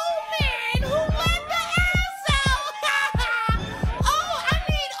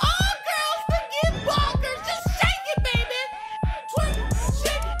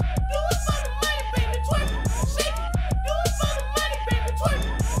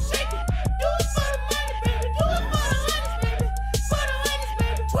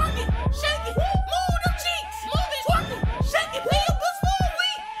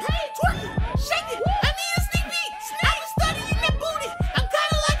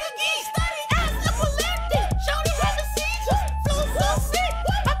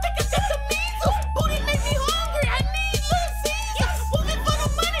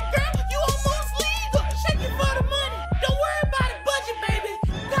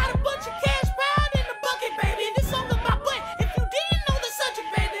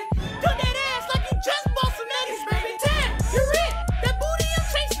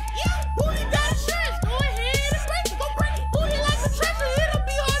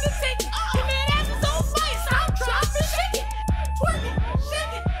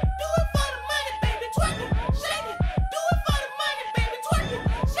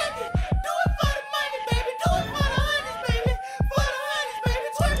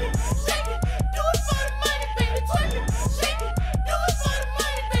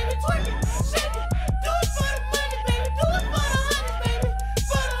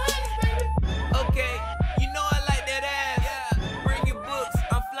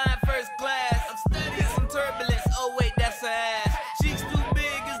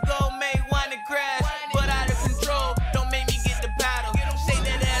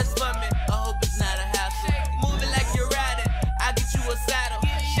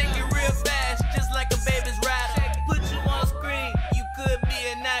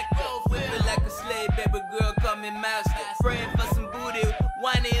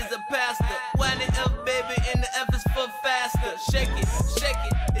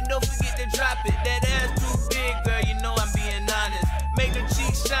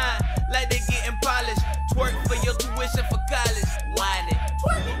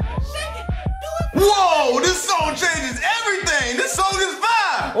 Whoa, this song changes everything. This song is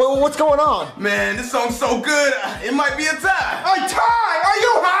fire. Well, what's going on? Man, this song's so good, it might be a tie. A tie? Are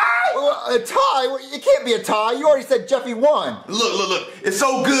you high? Well, a tie? Well, it can't be a tie. You already said Jeffy won. Look. It's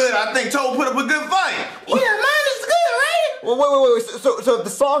so good, I think Toad put up a good fight. Yeah, mine is good, right? Well, wait. So if the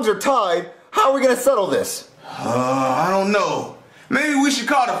songs are tied, how are we going to settle this? I don't know. Maybe we should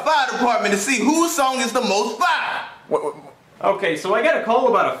call the fire department to see whose song is the most fire. Okay, so I got a call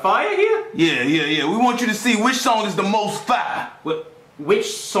about a fire here? Yeah. We want you to see which song is the most fire.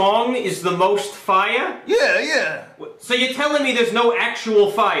 Which song is the most fire? Yeah. So you're telling me there's no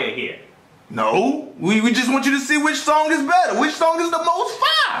actual fire here? No, we just want you to see which song is better. Which song is the most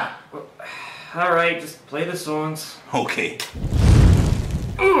fire? Alright, just play the songs. Okay.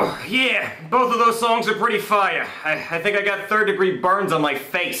 Ooh, yeah, both of those songs are pretty fire. I think I got third-degree burns on my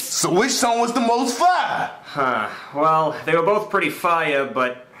face. So which song was the most fire? Well, they were both pretty fire,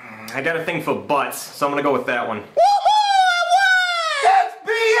 but I got a thing for butts, so I'm gonna go with that one. That's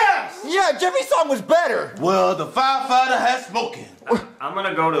BS! Yeah, Jeffy's song was better. Well, the firefighter has spoken. I'm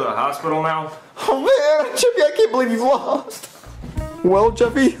gonna go to the hospital now. Oh man, Jeffy, I can't believe you lost. Well,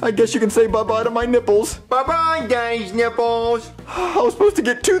 Jeffy, I guess you can say bye-bye to my nipples. Bye-bye, Daddy's nipples. I was supposed to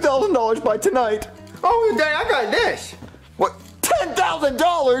get $2,000 by tonight. Oh, Daddy, I got this. What?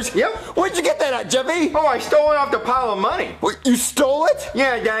 $10,000? Yep. Where'd you get that at, Jeffy? Oh, I stole it off the pile of money. What, you stole it?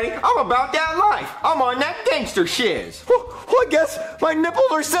 Yeah, Daddy, I'm about that life. I'm on that gangster shiz. Well, I guess my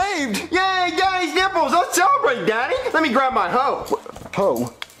nipples are saved. Yay, Daddy's nipples. Let's celebrate, Daddy. Let me grab my hoe.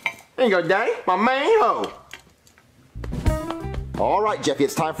 Hoe? There you go, Daddy. My main hoe. All right, Jeffy,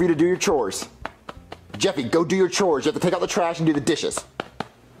 it's time for you to do your chores. Jeffy, go do your chores. You have to take out the trash and do the dishes.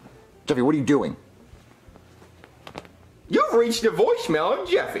 Jeffy, what are you doing? You've reached the voicemail of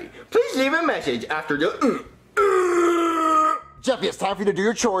Jeffy. Please leave a message after the Jeffy, it's time for you to do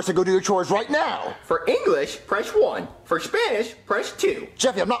your chores, so go do your chores right now. For English, press 1. For Spanish, press 2.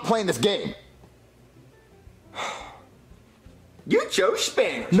 Jeffy, I'm not playing this game. You chose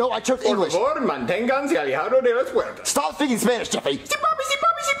Spanish. No, I chose English. Por favor, manténganse alejado de las puertas. Stop speaking Spanish, Jeffy. Si papi,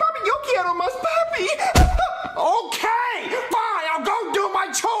 yo quiero más papi. Okay, fine, I'll go do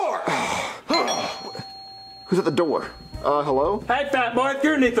my chore. Who's at the door? Hello? Hey, fat boy,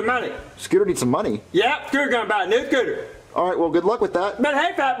 Scooter needs some money. Scooter needs some money? Yep, Scooter gonna buy a new scooter. All right, well, good luck with that. But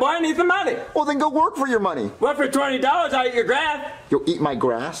hey, fat boy, I need some money. Well, then go work for your money. Well, for $20, I'll eat your grass. You'll eat my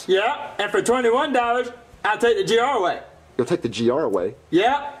grass? Yeah, and for $21, I'll take the GR away. You'll take the GR away?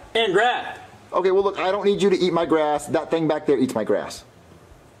 Yeah, and grass. Okay, well, look, I don't need you to eat my grass. That thing back there eats my grass.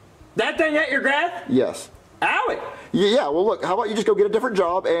 That thing ate your grass? Yes. Owie. Yeah, well, look, how about you just go get a different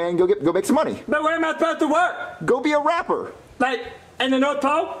job and go make some money? But where am I supposed to work? Go be a rapper. Like, in the North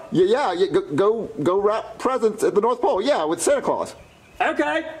Pole? Yeah, go wrap presents at the North Pole, yeah, with Santa Claus.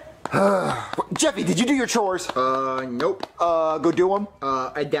 Okay. Jeffy, did you do your chores? Nope. Go do them?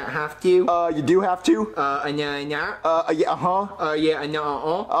 I don't have to. You do have to? Yeah, Yeah, uh-huh. Yeah,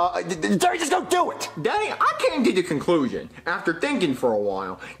 no, Jerry, just go do it! Daddy, I came to the conclusion, after thinking for a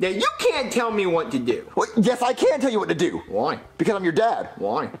while, that you can't tell me what to do. Well, yes, I can tell you what to do. Why? Because I'm your dad.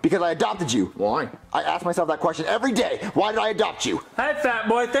 Why? Because I adopted you. Why? I ask myself that question every day. Why did I adopt you? Hey, fat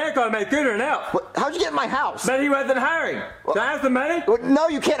boy, Santa Claus made Scooter an elf. How'd you get in my house? But he wasn't hiring. Can I have some money? No,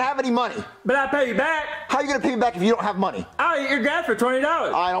 you can't have any money. But I'll pay you back. How are you going to pay me back if you don't have money? I'll eat your grass for $20.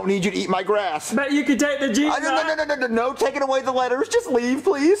 I don't need you to eat my grass. But you can take the G. No, taking away the letters. Just leave,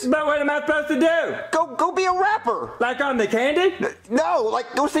 please. But what am I supposed to do? Go be a rapper. Like on the candy? No,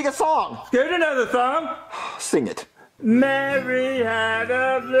 like go sing a song. Scooter knows a song. Sing it. Mary had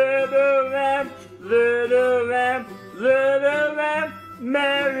a little lamb, little lamb, little lamb.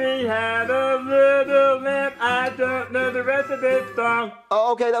 Mary had a little lamb. I don't know the rest of this song.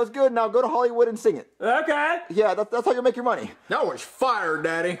 Oh, okay, that was good. Now go to Hollywood and sing it. Okay. Yeah, that's how you make your money. That was fire,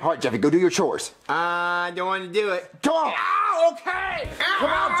 Daddy. All right, Jeffy, go do your chores. I don't want to do it. Come on. Ow, okay. Ow, come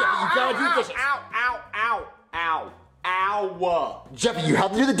on, Jeffy, you gotta do the dishes. Ow. Jeffy, you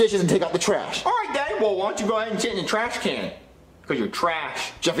have to do the dishes and take out the trash. All right, Daddy. Well, why don't you go ahead and sit in the trash can? Because you're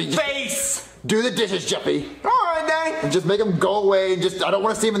trash. Jeffy, face. Do the dishes, Jeffy. All right, Daddy. And just make them go away. And I don't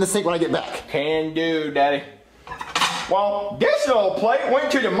want to see them in the sink when I get back. Can do, Daddy. Well, this little plate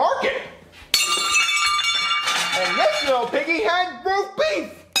went to the market. And this little piggy had roast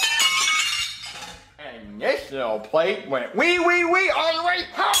beef. And this little plate went wee all the way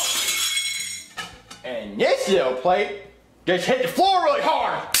home. And this little plate just hit the floor really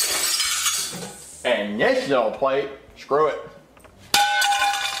hard. And this little plate, screw it.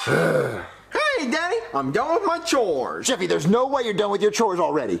 Hey, Daddy, I'm done with my chores. Jeffy, there's no way you're done with your chores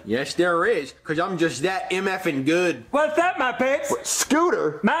already. Yes, there is, because I'm just that MFing good. What's that, my pips? What,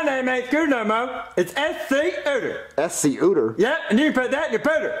 Scooter? My name ain't Scooter no more. It's S.C. Ooter. S.C. Ooter? Yep, and you can put that in your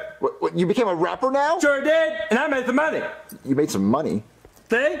pooter. What, you became a rapper now? Sure did, and I made some money. You made some money?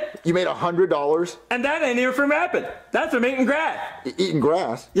 See? You made $100? And that ain't even from rapping. That's from eating grass. Eating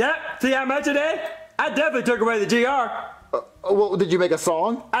grass? Yep, see how much it is? I definitely took away the GR. Well, did you make a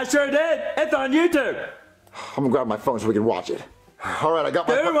song? I sure did. It's on YouTube. I'm gonna grab my phone so we can watch it. All right, I got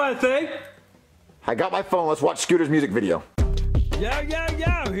my phone. Scooter wanna see? I got my phone. Let's watch Scooter's music video. Yo,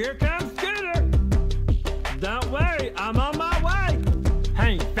 here comes Scooter. Don't worry, I'm on my way.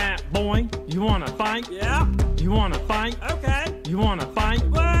 Hey, fat boy, you wanna fight? Yeah. You wanna fight? Okay. You wanna fight?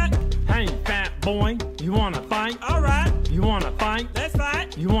 What? Hey, fat boy, you wanna fight? All right. You wanna fight? Let's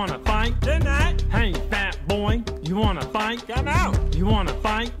fight. You wanna fight? Tonight. Hey, fat boy, you wanna fight? Come out. You wanna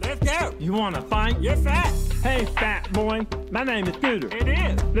fight? Let's go. You wanna fight? You're fat. Hey, fat boy, my name is Scooter. It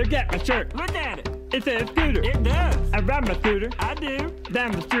is. Look at my shirt. Look at it. It says Scooter. It does. I ride my scooter. I do.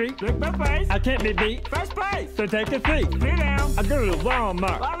 Down the street. Look my face. I can't be beat. First place. So take a seat. Sit down. I go to the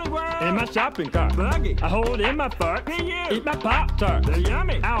Walmart. In my shopping cart. Buggy. I hold in my fart. Eat my Pop-Tart. They're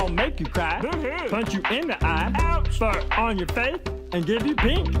yummy. I'll make you cry. Punch you in the eye. Ouch. Fart on your face. and give you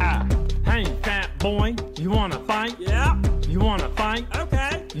pink eye. Hey, fat boy, you wanna fight? Yeah. You wanna fight?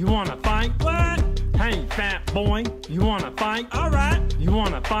 Okay. You wanna fight? What? Hey, fat boy, you wanna fight? Alright. You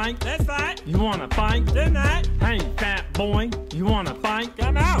wanna fight? Let's fight. You wanna fight? Tonight. Hey, fat boy, you wanna fight?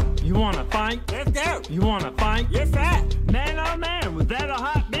 Come out. You wanna fight? Let's go. You wanna fight? You're fat. Man, oh man, was that a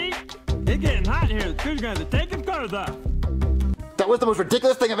hot beat? It's getting hot here. The scooter's gonna take his clothes off. That was the most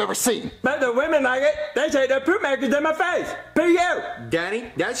ridiculous thing I've ever seen. But the women like it. They take their poop makers in my face. P.U.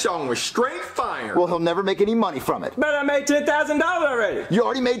 Danny, that song was straight fire. Well, he'll never make any money from it. But I made $10,000 already. You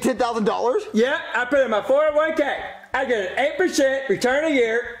already made $10,000? Yeah, I put in my 401k. I get an 8% return a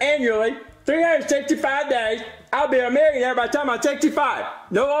year annually, 365 days. I'll be a millionaire by the time I'm 65.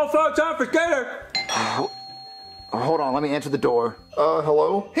 No old folks on for scooter. Hold on, let me answer the door.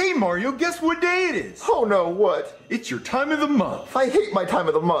 Hello? Hey Mario, guess what day it is? Oh no, what? It's your time of the month. I hate my time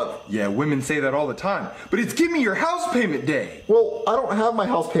of the month. Yeah, women say that all the time, but it's give me your house payment day. Well, I don't have my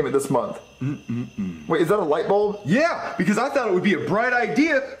house payment this month. Wait, is that a light bulb? Yeah, because I thought it would be a bright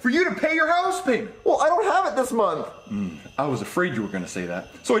idea for you to pay your house payment. Well, I don't have it this month. I was afraid you were going to say that.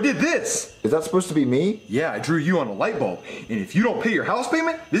 So I did this. Is that supposed to be me? Yeah, I drew you on a light bulb. And if you don't pay your house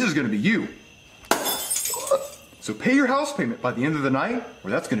payment, this is going to be you. So pay your house payment by the end of the night, or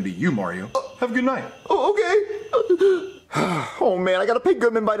that's going to be you, Mario. Have a good night. Oh, okay. Oh man, I gotta pay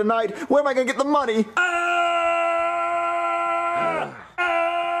Goodman by tonight. Where am I gonna get the money?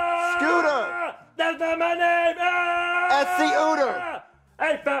 Scooter! That's not my name! S.C. Ooter!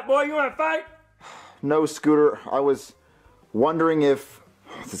 Hey, fat boy, you wanna fight? No, Scooter. I was wondering if...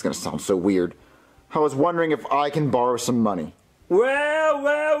 This is gonna sound so weird. I was wondering if I can borrow some money.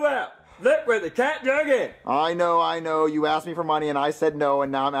 Well. Look where the cat drug in. I know. You asked me for money and I said no,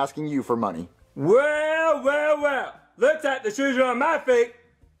 and now I'm asking you for money. Well. Looks like the shoes are on my feet.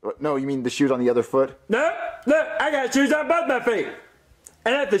 No, you mean the shoes on the other foot? No, look, I got shoes on both my feet.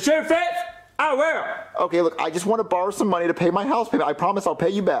 And if the shoe fits, I'll wear them. Okay, look, I just want to borrow some money to pay my house payment. I promise I'll pay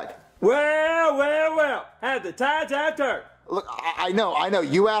you back. Well. Have the tide turn. Look, I know.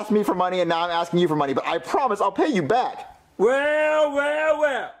 You asked me for money and now I'm asking you for money, but I promise I'll pay you back.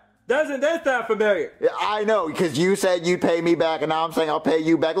 Well. Doesn't this sound familiar? Yeah, I know, because you said you'd pay me back, and now I'm saying I'll pay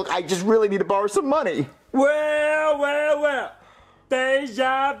you back. Look, I just really need to borrow some money. Well.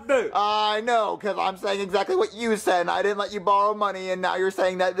 Deja vu. I know, because I'm saying exactly what you said, and I didn't let you borrow money, and now you're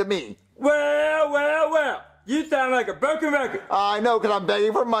saying that to me. Well. You sound like a broken record. I know, because I'm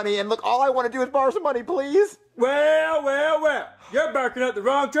begging for money, and look, all I want to do is borrow some money, please. Well. You're barking up the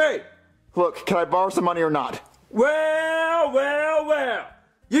wrong tree. Look, can I borrow some money or not? Well.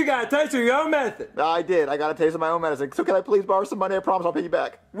 You got a taste of your own medicine. I did. I got a taste of my own medicine. So can I please borrow some money? I promise I'll pay you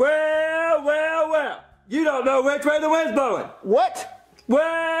back. Well. You don't know which way the wind's blowing. What?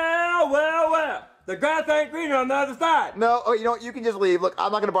 Well. The grass ain't greener on the other side. No, you know what? You can just leave. Look,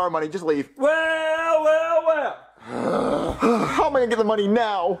 I'm not going to borrow money. Just leave. Well. How am I going to get the money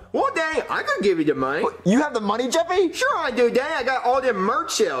now? Well, Danny, I could give you the money. You have the money, Jeffy? Sure I do, Danny. I got all them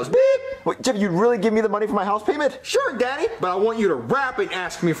merch sales. Beep. Wait, Jeffy, you'd really give me the money for my house payment? Sure, Danny, but I want you to rap and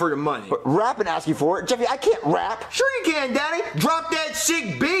ask me for the money. But rap and ask you for it? Jeffy, I can't rap. Sure you can, Danny. Drop that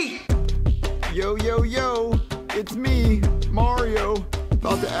sick beat. Yo. It's me, Mario.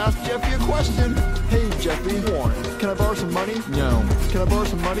 About to ask Jeffy a question. Hey, Jeffy. Can I borrow some money? No. Can I borrow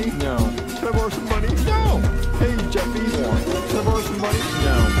some money? No. Can I borrow some money? No. Hey, Jeffy. Can I borrow some money?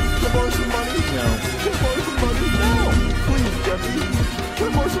 No. Can I borrow some money? No. Can I borrow some money? No. Please, Jeffy. Can I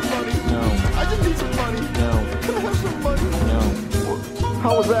borrow some money? No. I just need some money. No. Can I have some money? No.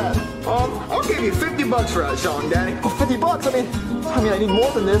 How was that? I'll give you $50 for that song, Danny. Oh, $50? I mean, I need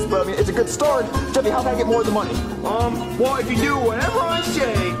more than this, but I mean, it's a good start. Jeffy, how can I get more of the money? Well, if you do whatever I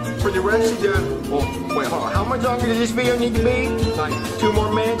say for the rest of the... Well, wait, hold on. How much longer does this video need to be? Like 2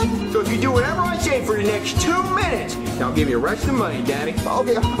 more minutes? So if you do whatever I say for the next 2 minutes, then I'll give you the rest of the money, Danny.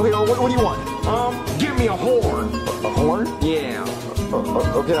 Okay, well, what do you want? Give me a horn. A horn? Yeah.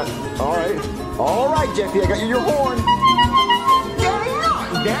 Okay, all right, Jeffy, I got you your horn. Danny,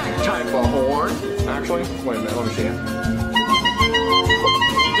 not that type of horn. Actually, wait a minute, let me see it.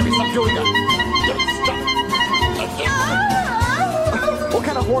 Jeffy, stop doing that. Jeffy, stop. What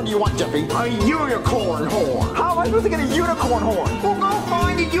kind of horn do you want, Jeffy? A unicorn horn. How am I supposed to get a unicorn horn? Well, go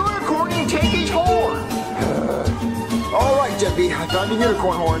find a unicorn and take his horn. All right, Jeffy, I found a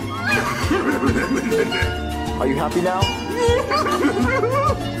unicorn horn. Are you happy now?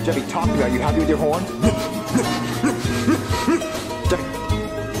 Jeffy, talk to me. Are you happy with your horn? Jeffy,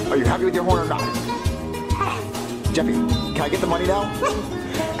 are you happy with your horn or not? Jeffy, can I get the money now?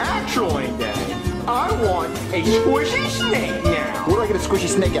 Actually, Daddy, I want a squishy snake now. Where do I get a squishy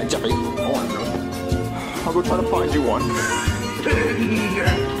snake at, Jeffy? Oh, I know. I'll go try to find you one.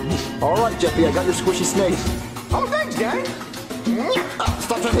 All right, Jeffy, I got your squishy snake. Oh, thanks, Daddy.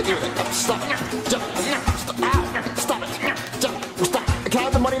 Stop trying to hit me with it. Stop. Stop. Stop it. Stop. Can I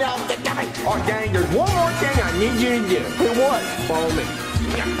have the money now? Oh, Daddy, there's one more thing I need you to do. Hey, what? Follow me.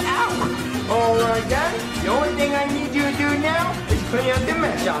 All right, Daddy. The only thing I need you to do now is clean up the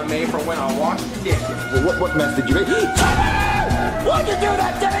mess I made from when I washed the dishes. Well, what mess did you make? Why'd you do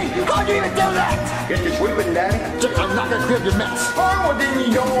that, Jeffy? How'd you even do that? Get to sweeping, Daddy. Jeffy, I'm not gonna grab your mess. Oh, well, then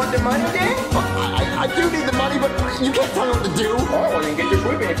you don't want the money, then? I do need the money, but you can't tell me what to do. Oh, well, then get to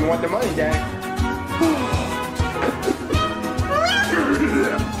sweeping if you want the money, Daddy.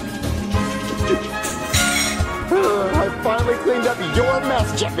 I finally cleaned up your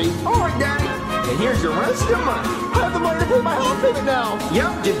mess, Jeffy. All right, Daddy. And here's the rest of the money. I have the money to pay my house payment now.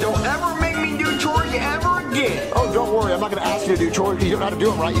 Yep, just don't ever make me do chores ever again. Oh, don't worry. I'm not going to ask you to do chores because you don't know how to do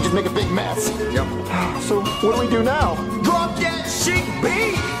them right. You just make a big mess. Yep. So what do we do now? Drop that sick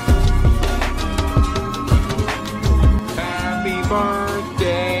beat. Happy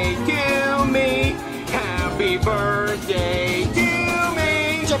birthday to me. Happy birthday to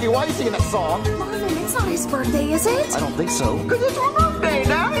me. Jeffy, why are you singing that song? Marvin, it's not his birthday, is it? I don't think so. Because it's our birthday,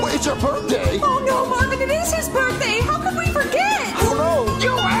 Daddy. Well, it's your birthday. Oh no, Marvin, it is his birthday. How could we forget? Oh no.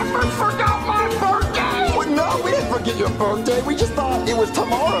 You ever forgot my birthday? Well, no, we didn't forget your birthday. We just thought it was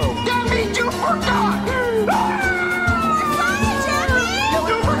tomorrow. That means you forgot.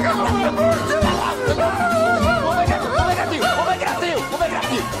 You forgot my birthday. We'll make it up to you. We'll make it up to you. We'll make it up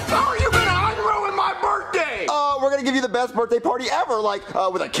to you. How are you going to unruin my birthday? We're going to give you the best birthday party ever, like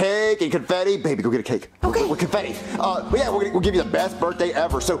with a cake and confetti. Baby, go get a cake. Okay. With confetti. But yeah, we'll give you the best birthday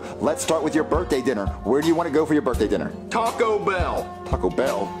ever. So let's start with your birthday dinner. Where do you want to go for your birthday dinner? Taco Bell. Taco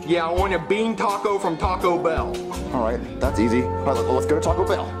Bell? Yeah, I want a bean taco from Taco Bell. All right, that's easy. All right, let's go to Taco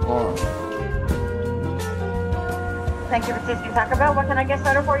Bell. All right. Thank you for choosing Taco Bell. What can I get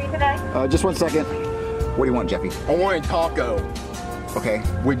started for you today? Just 1 second. What do you want, Jeffy? I want a taco. Okay.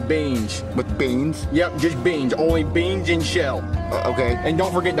 With beans. With beans? Yep, just beans. Only beans and shell. Okay. And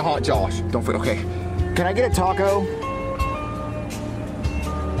don't forget the hot sauce. Don't forget. Okay. Can I get a taco?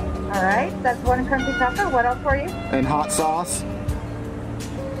 All right, that's one crunchy taco. What else for you? And hot sauce?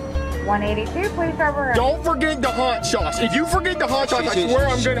 182, please over. Don't forget the hot sauce. If you forget the hot sauce, I swear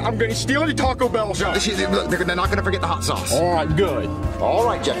I'm gonna steal the Taco Bell sauce. Look, they're not gonna forget the hot sauce. All right, good. All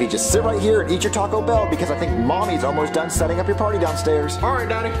right, Jeffy, just sit right here and eat your Taco Bell because I think Mommy's almost done setting up your party downstairs. All right,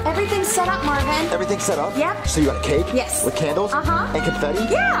 Daddy. Everything's set up, Marvin. Everything's set up? Yep. So you got a cake? Yes. With candles? Uh-huh. And confetti?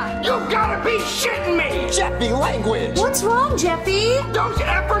 Yeah. You gotta be shitting me! Jeffy, language! What's wrong, Jeffy? Those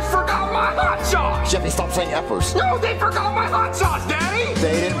effers forgot my hot sauce! Jeffy, stop saying effers. No, they forgot my hot sauce, Daddy!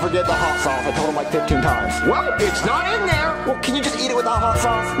 They didn't forget the hot sauce. I told them like 15 times. Well, it's not in there. Well, can you just eat it without hot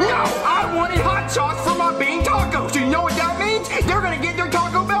sauce? No, I wanted hot sauce for my bean tacos. Do you know what that means? They're gonna get their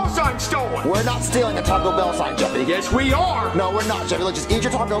Taco Bell sign stolen. We're not stealing the Taco Bell sign, Jeffy. Yes, we are. No, we're not, Jeffy. Look, just eat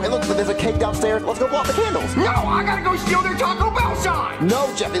your taco. And look, there's a cake downstairs. Let's go blow out the candles. No, I gotta go steal their Taco Bell sign.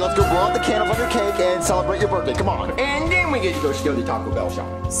 No, Jeffy, let's go blow out the candles on your cake and celebrate your birthday. Come on. And then we get to go steal the Taco Bell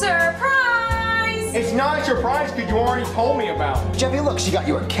sign. Surprise! It's not a surprise because you already told me about it. Jeffy, look, she got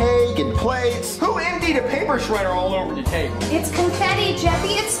you a cake and plates. Who emptied a paper shredder all over the table? It's confetti,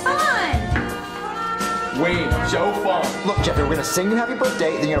 Jeffy. It's fun. Wait, so fun. Look, Jeffy, we're gonna sing you happy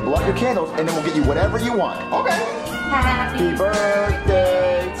birthday, then you're gonna blow out your candles, and then we'll get you whatever you want. Okay. Happy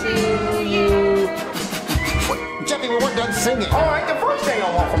birthday to you. Wait, Jeffy, we weren't done singing. All right, the first thing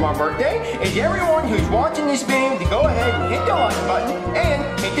I want for my birthday is everyone who's watching this video to go ahead and hit the like button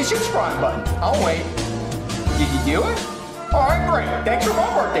and hit the subscribe button. I'll wait. Did you do it? All right, great. Thanks for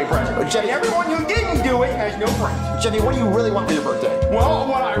my birthday present. But Jeffy, everyone who didn't do it has no friends. Jeffy, what do you really want for your birthday? Well,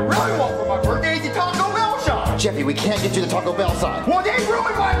 what I really want for my birthday is the Taco Bell sign. Jeffy, we can't get you the Taco Bell sign. Well, they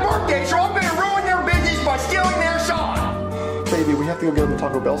ruined my birthday, so I'm gonna ruin their business by stealing their sign. Baby, we have to go get them the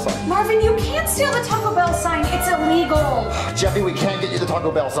Taco Bell sign. Marvin, you can't steal the Taco Bell sign. It's illegal. Jeffy, we can't get you the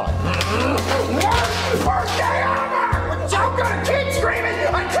Taco Bell sign. Worst birthday ever! I'm gonna keep screaming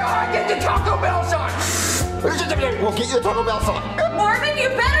until I get the Taco Bell sign. We'll get you the Taco Bell sign. Marvin, you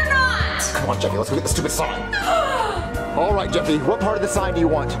better not. Come on, Jeffy, let's go get the stupid sign. All right, Jeffy, what part of the sign do you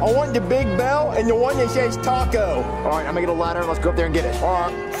want? I want the big bell and the one that says taco. All right, I'm gonna get a ladder and let's go up there and get it. All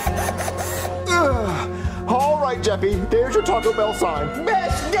right. All right, Jeffy, there's your Taco Bell sign.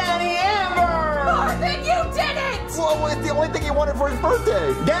 Best daddy ever! Marvin, you did it! Well, it's the only thing he wanted for his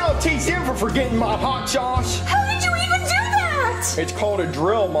birthday. That'll teach him for forgetting my hot sauce. How did you even do that? It's called a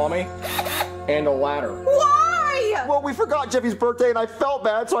drill, Mommy. And a ladder. Why? Well, we forgot Jeffy's birthday and I felt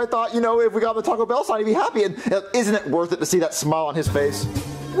bad, so I thought, you know, if we got the Taco Bell sign, he'd be happy. And isn't it worth it to see that smile on his face?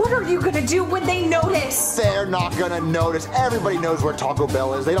 What are you gonna do when they notice? They're not gonna notice. Everybody knows where Taco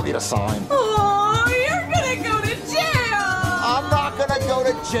Bell is. They don't need a sign. Oh, you're gonna go to jail! I'm not gonna go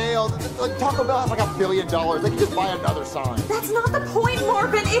to jail. Taco Bell has like $1 billion. They can just buy another sign. That's not the point,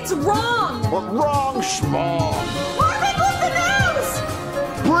 Marvin. It's wrong. What wrong, schmong? Marvin, look the news!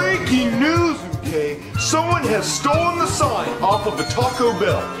 Breaking news, okay? Someone has stolen the sign off of a Taco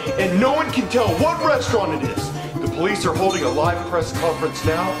Bell, and no one can tell what restaurant it is. The police are holding a live press conference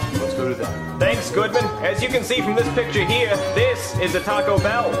now. Let's go to that. Thanks, Goodman. As you can see from this picture here, this is a Taco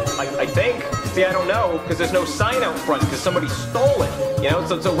Bell. I think. See, I don't know, because there's no sign out front, because somebody stole it. You know,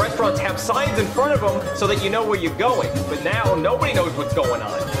 so restaurants have signs in front of them so that you know where you're going. But now, nobody knows what's going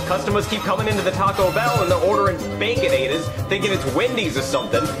on. Customers keep coming into the Taco Bell and they're ordering Baconators, thinking it's Wendy's or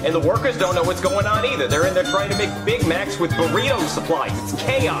something, and the workers don't know what's going on either. They're in there trying to make Big Macs with burrito supplies. It's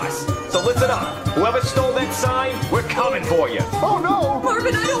chaos. So listen up. Whoever stole that sign, we're coming for you. Oh, no!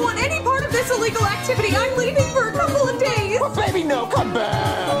 Marvin, I don't want any part of this illegal activity. I'm leaving for a couple of days. Well, baby, no, come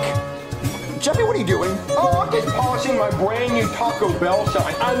back. Jeffy, what are you doing? Oh, I'm just polishing my brand new Taco Bell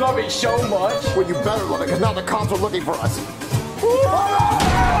sign. I love it so much. Well, you better love it, because now the cops are looking for us.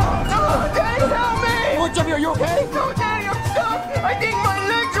 Daddy, help me! Oh, Jeffy, are you okay? No, Daddy, I'm stuck. I think my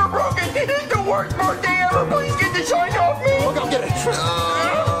legs are broken. It's the worst birthday ever. Please get the sign off me. Look, I'll get it.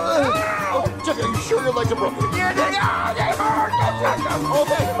 Oh, Jeffy, are you sure your legs are broken? Yeah, they hurt.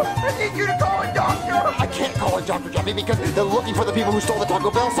 Okay. I need you to call a doctor. I can't call a doctor, Jeffy, because they're looking for the people who stole the Taco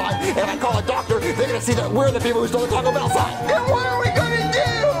Bell sign. And if I call a doctor, they're going to see that we're the people who stole the Taco Bell sign. Then what are we going to do?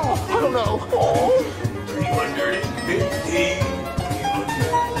 I don't know. Oh. 315,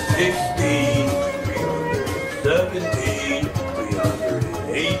 316, 317,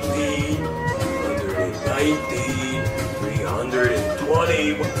 318, 319,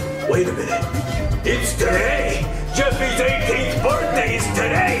 320. Wait a minute. It's today! Jeffy's 18th birthday is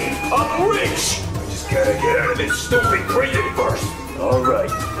today! I'm rich! I just gotta get out of this stupid prison first! Alright,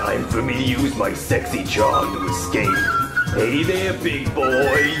 time for me to use my sexy charm to escape. Hey there, big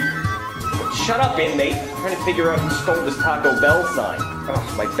boy! Shut up, inmate. I'm trying to figure out who stole this Taco Bell sign.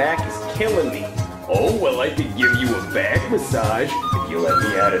 Ugh, my back is killing me. Oh, well, I could give you a back massage if you let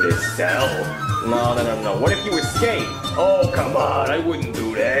me out of this cell. No. What if you escape? Oh, come on, I wouldn't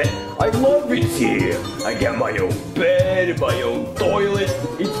do that. I love it here. I got my own bed and my own toilet.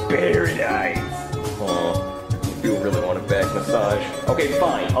 It's paradise. You really want a back massage? Okay,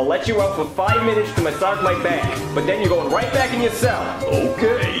 fine. I'll let you out for 5 minutes to massage my back, but then you're going right back in your cell.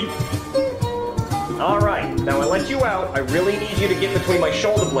 Okay. Alright, now I let you out. I really need you to get between my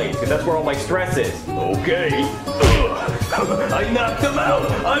shoulder blades, because that's where all my stress is. Okay. I knocked him out.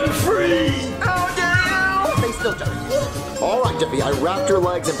 I'm free. Oh, Daddy, Stay still, Jeffy. All right, Jeffy, I wrapped your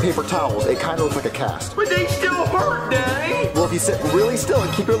legs in paper towels. It kind of looks like a cast. but they still hurt, Daddy. Well, if you sit really still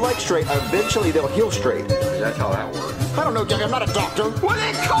and keep your legs straight, eventually they'll heal straight. That's how that works. I don't know, Jeffy. I'm not a doctor. Well,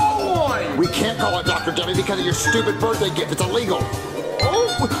 then call one. We can't call a doctor, Jeffy, because of your stupid birthday gift. It's illegal.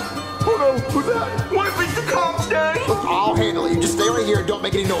 Oh no, who's that? What if it's the cops, Daddy? Look, I'll handle it. You just stay right here and don't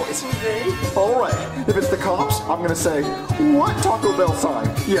make any noise. Okay. All right. If it's the cops, I'm going to say, what Taco Bell sign?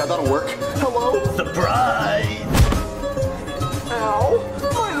 Yeah, that'll work. Hello? Surprise. Ow,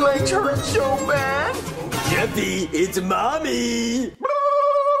 my legs hurt so bad. Jeffy, it's Mommy.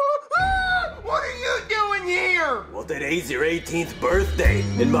 What are you doing here? Well, today's your 18th birthday,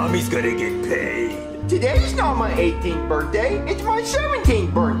 and Mommy's gonna get paid. Today's not my 18th birthday. It's my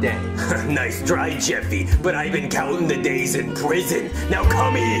 17th birthday. Nice try, Jeffy, but I've been counting the days in prison. Now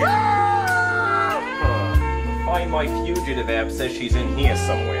come here. Find my fugitive app says she's in here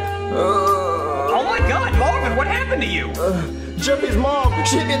somewhere. Oh my god, Marvin, what happened to you? Jeffy's mom,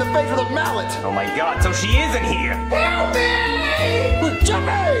 she hit me in the face with a mallet. Oh my god, so she is in here. Help me!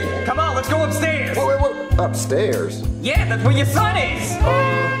 Jeffy! Come on, let's go upstairs. Wait. Upstairs? Yeah, that's where your son is.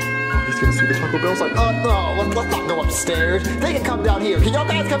 He's gonna see the Taco Bell sign. No, let's not go upstairs. They can come down here. Can y'all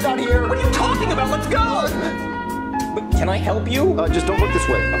guys come down here? What are you talking about? Let's go. But can I help you? Just don't look this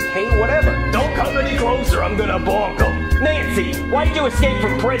way. Okay, whatever. Don't come any closer, I'm gonna bonk him. Nancy, why'd you escape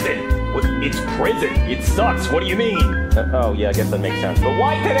from prison? What? It's prison. It sucks. What do you mean? Oh, yeah, I guess that makes sense. But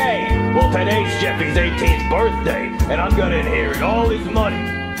why today? Well, today's Jeffy's 18th birthday, and I'm gonna inherit all his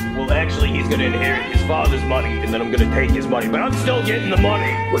money. Well, actually, he's gonna inherit his father's money, and then I'm gonna take his money, but I'm still getting the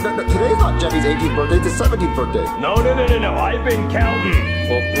money. Well, today's not Jeffy's 18th birthday, it's his 17th birthday. No, I've been counting.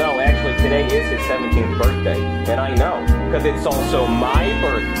 Well, no, actually, today is his 17th birthday. And I know, because it's also my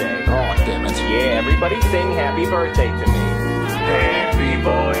birthday. Oh, damn it. Yeah, everybody sing happy birthday to me. Happy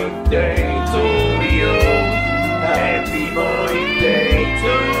birthday to you. Happy birthday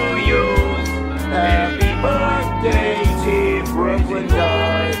to you. Happy birthday, dear Brooklyn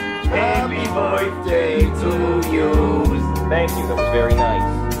Nine. Thank you, that was very nice.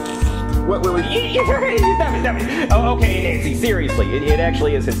 Wait. Oh, okay, Nancy, seriously, it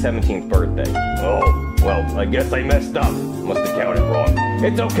actually is his 17th birthday. Oh, well, I guess I messed up. Must have counted wrong.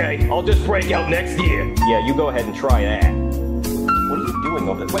 It's okay, I'll just break out next year. Yeah, you go ahead and try that. What are you doing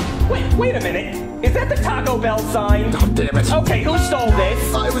over there? Wait a minute. Is that the Taco Bell sign? Oh, damn it. Okay, who stole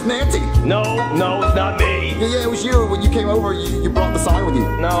this? It was Nancy. No, it's not me. Yeah, it was you. When you came over, you brought the sign with you.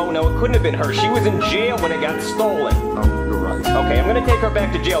 No, it couldn't have been her. She was in jail when it got stolen. Oh, you're right. Okay, I'm gonna take her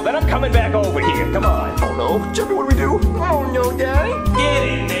back to jail. Then I'm coming back over here. Come on. Oh, no. Jeffy, what do we do? Oh, no, Daddy. Get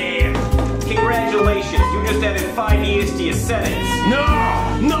in there. Congratulations. You just added 5 years to your sentence. No!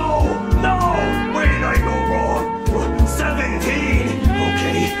 Where did I go wrong? 17!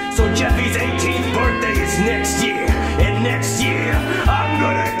 Okay, so Jeffy's 18th birthday is next year. And next year, I'm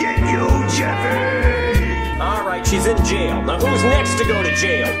gonna get you, Jeffy! Alright, she's in jail. Now who's next to go to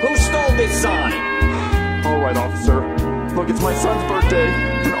jail? Who stole this sign? Alright, officer. Look, it's my son's birthday,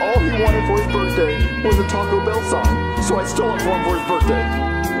 and all he wanted for his birthday was a Taco Bell sign. So I stole it for him for his birthday.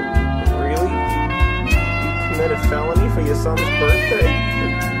 Really? You commit a felony for your son's birthday?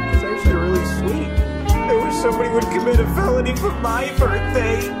 It's actually really sweet. I wish somebody would commit a felony for my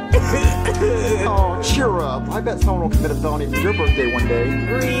birthday. Oh, cheer up. I bet someone will commit a felony for your birthday one day.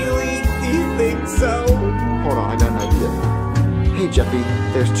 Really? Do you think so? Hold on, I got an idea. Hey, Jeffy,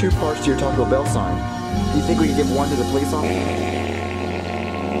 there's 2 parts to your Taco Bell sign. Do you think we can give one to the police officer?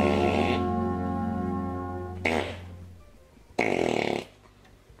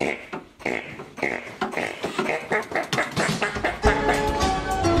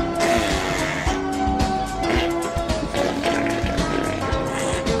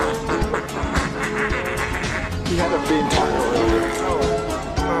 He had a big taco earlier. Oh,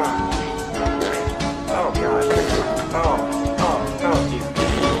 God. Oh, Jesus.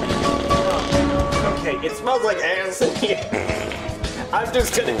 Okay, it smells like ass in here. I'm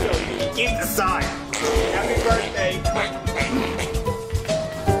just gonna go keep the sign. Happy birthday.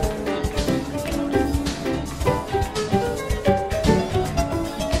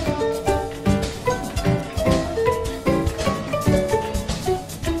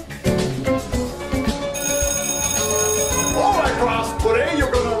 Today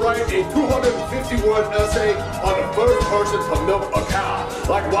you're gonna write a 250-word essay on the first person to milk a cow.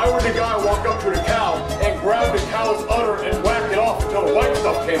 Like, why would the guy walk up to the cow and grab the cow's udder and whack it off until the white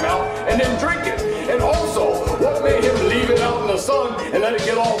stuff came out and then drink it? And also, what made him leave it out in the sun and let it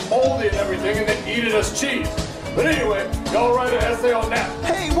get all moldy and everything and then eat it as cheese? But anyway, y'all write an essay on that.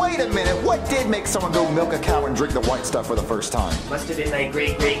 Hey, wait a minute. What did make someone go milk a cow and drink the white stuff for the first time? Must have been my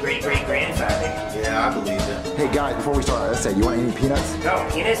great-great-great-great-grandfather. Yeah, I believe it. Hey, guys, before we start our essay, you want any peanuts? Oh,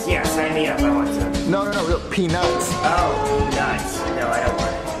 peanuts? Yeah, sign me up. I want some. No, real peanuts. Oh, nuts. No, I don't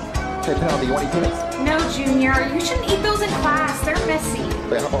want it. Hey, Penelope, you want any peanuts? No, Junior, you shouldn't eat those in class. They're messy.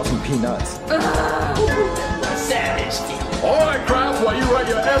 Wait, how about some peanuts? Savage. Alright, Kraft, while you write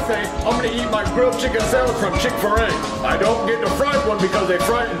your essay, I'm gonna eat my grilled chicken sandwich from Chick-fil-A. I don't get the fried one because they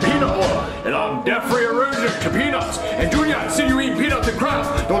fry it in peanut oil. And I'm definitely allergic to peanuts. And Junior, I see you eat peanuts and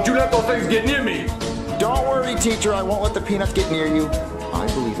Kraft. Don't you let those things get near me. Don't worry, teacher. I won't let the peanuts get near you. I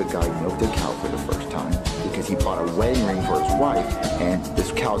believe a guy milked a cow for the first time because he bought a wedding ring for his wife, and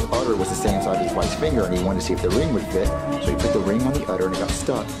this cow's udder was the same size as his wife's finger, and he wanted to see if the ring would fit. So he put the ring on the udder, and it got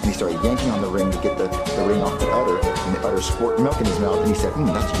stuck. And he started yanking on the ring to get the ring off the udder, and the udder squirted milk in his mouth, and he said,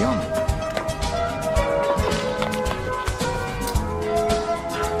 that's yummy.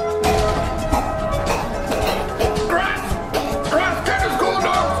 Kraft, get his cool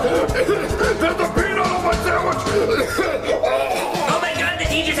down! There's a peanut on my sandwich! Oh my God, the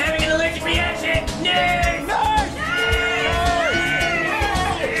teacher's having an allergic reaction! Nurse!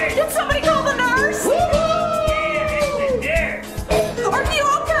 Did somebody call the nurse? Are you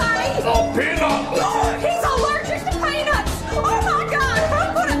okay? Oh, peanut! He's allergic to peanuts! Oh my God! Who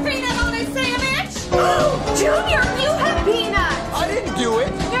put a peanut on his sandwich? Junior, you have peanuts! I didn't do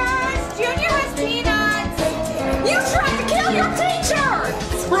it! Nurse, Junior has peanuts! You tried to kill your teacher!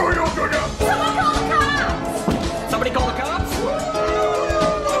 Really don't do that! Someone call the cops! Somebody call the cops?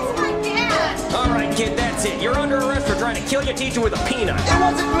 That's my dad! Alright, kid, that's it. You're under arrest for trying to kill your teacher with a peanut. It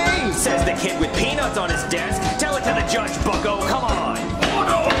wasn't me! Says the kid with peanuts on his desk. Tell it to the judge, bucko. Come on.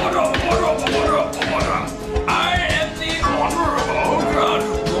 Order. I am the Honorable Judge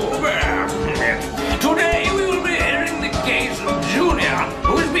Boober. Today we will be hearing the case of Junior,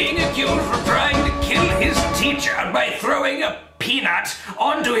 who is being accused of trying to kill his teacher by throwing a peanut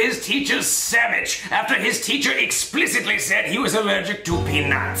onto his teacher's sandwich after his teacher explicitly said he was allergic to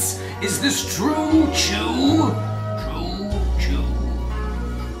peanuts. Is this true, Chew?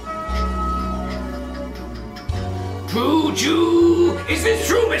 Choo-choo! Is this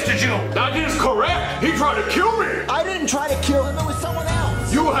true, Mr. Jew? That is correct. He tried to kill me. I didn't try to kill him, it was someone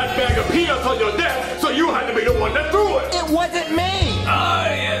else. You had a bag of peanuts on your desk, so you had to be the one that threw it. It wasn't me. Ah,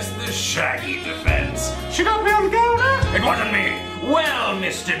 yes, the shaggy defense. She got me on the counter. It wasn't me. Well,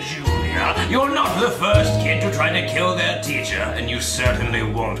 Mr. Junior, you're not the first kid to try to kill their teacher, and you certainly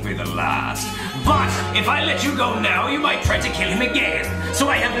won't be the last. But if I let you go now, you might try to kill him again. So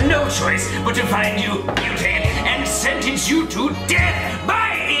I have no choice but to find you, mutate, and sentence you to death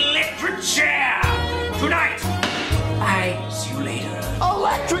by electric chair. Tonight. I see you later.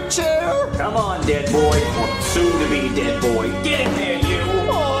 Electric chair. Come on, dead boy, or soon to be dead boy. Get in there, you.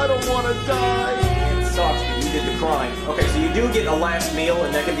 Oh, I don't want to die. It sucks, but you did the crime. Okay, so you do get a last meal,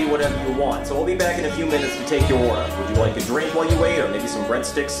 and that can be whatever you want. So we'll be back in a few minutes to take your order. Would you like a drink while you wait, or maybe some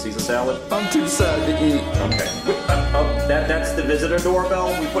breadsticks, Caesar salad? I'm too sad to eat. Okay. That's the visitor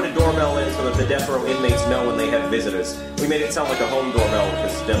doorbell. We put a doorbell in so that the death row inmates know when they have visitors. We made it sound like a home doorbell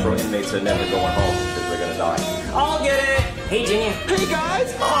because death row inmates are never going home because they're gonna die. I'll get it. Hey, Junior. Hey,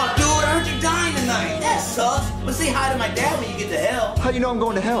 guys. Oh, dude, I heard you're dying tonight. That sucks. But say hi to my dad when you get to hell. How do you know I'm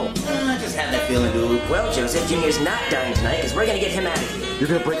going to hell? I just had that feeling, dude. Well, Joseph, Junior's not dying tonight because we're going to get him out of here. You're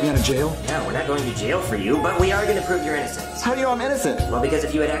gonna break me out of jail? No, we're not going to jail for you, but we are going to prove your innocence. How do you know I'm innocent? Well, because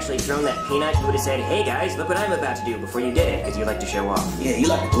if you had actually thrown that peanut, you would have said, hey guys, look what I'm about to do before you did it, because you like to show off. Yeah, you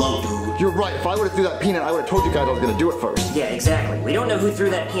like to glow, dude. You're right. If I would have threw that peanut, I would have told you guys I was gonna do it first. Yeah, exactly. We don't know who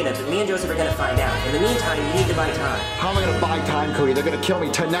threw that peanut, but me and Joseph are going to find out. In the meantime, you need to buy time. How am I gonna buy time, Cody? They're gonna kill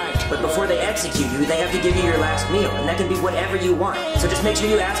me tonight. But before they execute you, they have to give you your last meal, and that can be whatever you want. So just make sure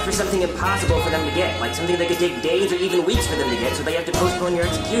you ask for something impossible for them to get, like something that could take days or even weeks for them to get, so they have to postpone your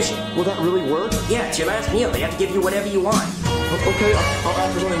execution. Will that really work? Yeah, it's your last meal. They have to give you whatever you want. Okay, I'll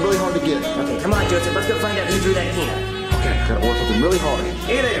ask for something really hard to get. Okay, come on, Joseph. Let's go find out who threw that peanut. Okay, gotta work something really hard.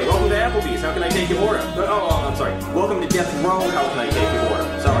 Hey there, welcome to Applebee's. How can I take your order? Oh, I'm sorry. Welcome to Death Row. How can I take your order?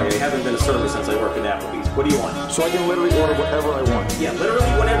 Sorry, I haven't been a server since I worked at Applebee's. What do you want? So I can literally order whatever I want. Yeah, literally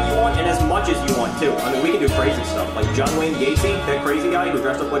whatever you want and as much as you want too. I mean, we can do crazy stuff. Like John Wayne Gacy, that crazy guy who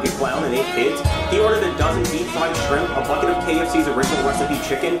dressed up like a clown and ate kids. He ordered a dozen deep-fried shrimp, a bucket of KFC's original recipe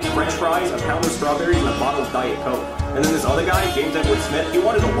chicken, French fries, a pound of strawberries, and a bottle of Diet Coke. And then this other guy, James Edward Smith, he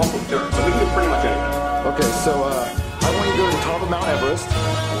wanted a lump of dirt. So we can do pretty much anything. Okay, so I want you to go to the top of Mount Everest,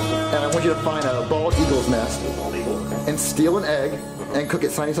 and I want you to find a bald eagle's nest, and steal an egg, and cook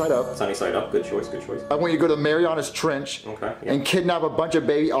it sunny side up. Sunny side up, good choice, good choice. I want you to go to the Marianas Trench, Okay, yeah. and kidnap a bunch of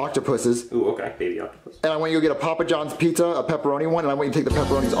baby octopuses. Ooh, okay, baby octopus. And I want you to get a Papa John's pizza, a pepperoni one, and I want you to take the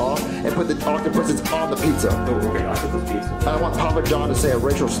pepperonis off, and put the octopuses on the pizza. Oh, okay, octopus pizza. And I want Papa John to say a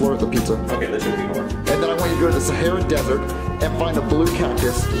racial slur at the pizza. Okay, that should be hard. And then I want you to go to the Sahara Desert, and find a blue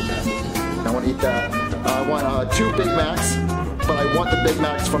cactus. I want to eat that. I want 2 Big Macs, but I want the Big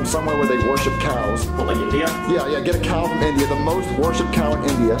Macs from somewhere where they worship cows. What, like India? Yeah, get a cow from India, the most worshipped cow in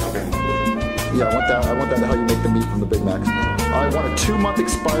India. Okay. Yeah, I want that. I want that. How you make the meat from the Big Macs. I want a 2-month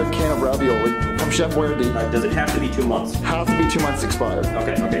expired can of ravioli from Chef Boyardee. Does it have to be 2 months? Has to be 2 months expired.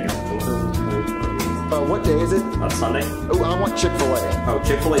 Okay, got it. What day is it? Sunday. Oh, I want Chick-fil-A. Oh,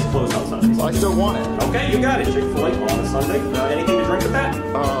 Chick-fil-A's closed on Sundays. I still want it. Okay, you got it. Chick-fil-A on a Sunday. Anything to drink with that?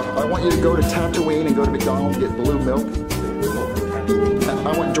 I want you to go to Tatooine and go to McDonald's and get blue milk. And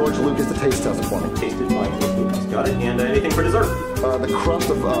I want George Lucas to taste test it for me. Tasted by George Lucas. Got it. And anything for dessert? The crust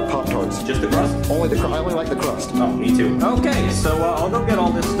of Pop-Tarts. Just the crust? Only the crust. I only like the crust. Oh, me too. Okay, so I'll go get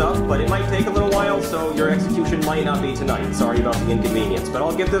all this stuff, but it might take a little while, so your execution might not be tonight. Sorry about the inconvenience, but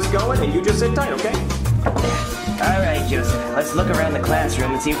I'll get this going, and you just sit tight, okay? Alright, Joseph. Let's look around the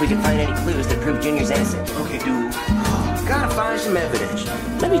classroom and see if we can find any clues that prove Junior's innocent. Okay, dude. Gotta find some evidence.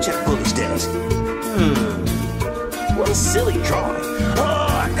 Let me check Bully's desk. What a silly drawing. Oh,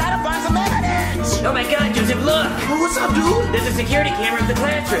 I gotta find some evidence! Oh my god, Joseph, look! What's up, dude? There's a security camera of the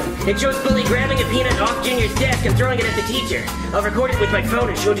classroom. It shows Bully grabbing a peanut off Junior's desk and throwing it at the teacher. I'll record it with my phone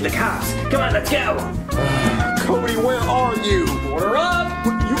and show it to the cops. Come on, let's go! Cody, where are you? Order up!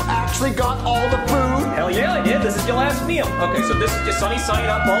 You actually got all the food? Hell yeah, I did. This is your last meal. Okay, so this is your sunny side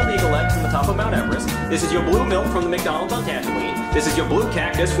up bald eagle egg from the top of Mount Everest. This is your blue milk from the McDonald's on Tatooine. This is your blue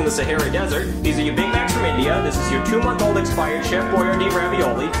cactus from the Sahara Desert. These are your Big Macs from India. This is your 2-month-old expired Chef Boyardee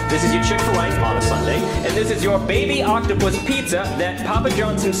ravioli. This is your Chick-fil-A on a Sunday. And this is your baby octopus pizza that Papa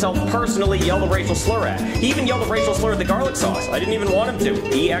John's himself personally yelled a racial slur at. He even yelled a racial slur at the garlic sauce. I didn't even want him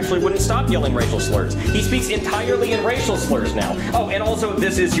to. He actually wouldn't stop yelling racial slurs. He speaks entirely in racial slurs now. Oh, and also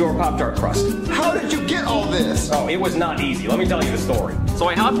this is your Pop-Tart crust. How did you get all this? Oh, it was not easy. Let me tell you the story. So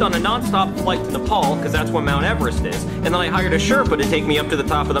I hopped on a non-stop flight to Nepal, because that's where Mount Everest is, and then I hired a Sherpa to take me up to the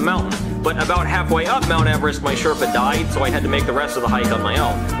top of the mountain. But about halfway up Mount Everest, my Sherpa died, so I had to make the rest of the hike on my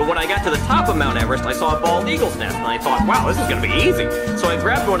own. But when I got to the top of Mount Everest, I saw a bald eagle's nest, and I thought, wow, this is gonna be easy. So I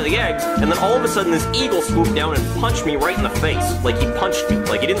grabbed one of the eggs, and then all of a sudden this eagle swooped down and punched me right in the face. Like he punched me.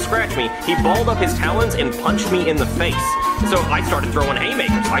 Like he didn't scratch me. He balled up his talons and punched me in the face. So I started throwing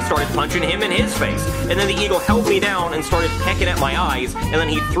haymakers. I started punching him in his face. And then the eagle held me down and started pecking at my eyes, and then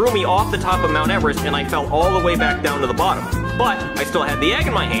he threw me off the top of Mount Everest, and I fell all the way back down to the bottom. But I still had the egg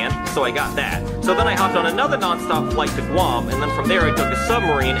in my hand, so I got that. So then I hopped on another non-stop flight to Guam, and then from there I took a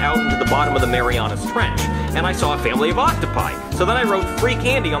submarine out into the bottom of the Marianas Trench, and I saw a family of octopi. So then I wrote free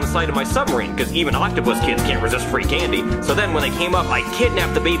candy on the side of my submarine, because even octopus kids can't resist free candy. So then when they came up, I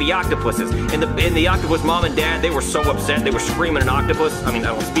kidnapped the baby octopuses, and the octopus mom and dad, they were so upset. They were screaming at octopus. I mean, I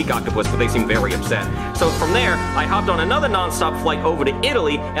don't speak octopus, but they seemed very upset. So from there, I hopped on another non-stop flight over to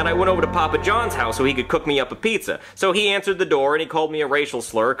Italy, and I went over to Papa John's house so he could cook me up a pizza. So he answered the door, and he called me a racial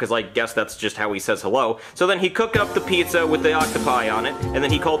slur, because I guess that's just how he says hello. So then he cooked up the pizza with the octopi on it, and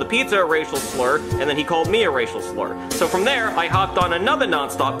then he called the pizza a racial slur, and then he called me a racial slur. So from there, I hopped on another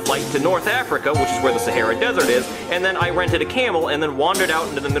non-stop flight to North Africa, which is where the Sahara Desert is, and then I rented a camel and then wandered out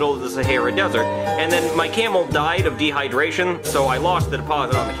into the middle of the Sahara Desert, and then my camel died of dehydration, so I lost the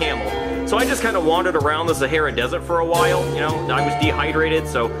deposit on the camel. So I just kind of wandered around the Sahara Desert for a while, you know. I was dehydrated,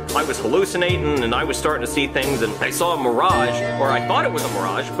 so I was hallucinating, and I was starting to see things, and I saw a mirage, or I thought it was a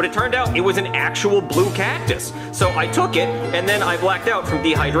mirage, but it turned out it was an actual blue cactus. So I took it, and then I blacked out from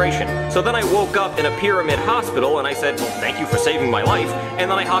dehydration. So then I woke up in a pyramid hospital, and I said, well, thank you for saving my life, and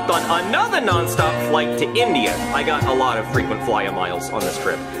then I hopped on another non-stop flight to India. I got a lot of frequent flyer miles on this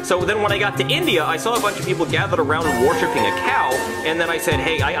trip. So then when I got to India, I saw a bunch of people gathered around and worshipping a cow, and then I said,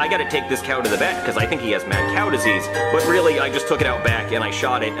 hey, I gotta take this cow to the vet, because I think he has mad cow disease. But really, I just took it out back, and I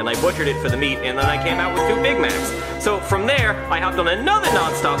shot it, and I butchered it for the meat, and then I came out with 2 Big Macs. So from there, I hopped on another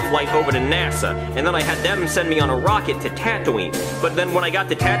non-stop flight over to NASA, and then I had them send me on a rocket to Tatooine. But then when I got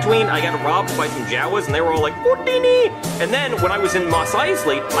to Tatooine, I got robbed by some Jawas, and they were all like, Weekene! And then when I was in Mos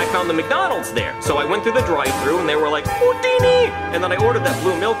Eisley, I found the McDonald's there. So I went through the drive-thru, and they were like, Weekene! And then I ordered that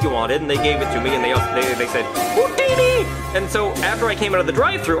blue milk you wanted, and they gave it to me, and they said, Weekene! And so after I came out of the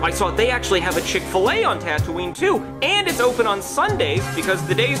drive-thru, I saw they actually have a Chick-fil-A on Tatooine too, and it's open on Sundays because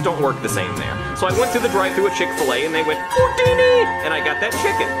the days don't work the same there. So I went through the drive-thru at Chick-fil-A, and they went, Weekene! And I got that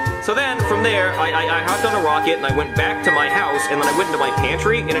chicken. So then, from there, I hopped on a rocket, and I went back to my house, and then I went into my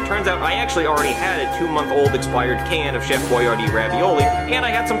pantry, and it turns out I actually already had a 2-month-old expired can of Chef Boyardee ravioli, and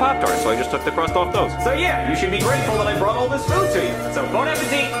I had some Pop-Tarts, so I just took the crust off those. So yeah, you should be grateful that I brought all this food to you. So bon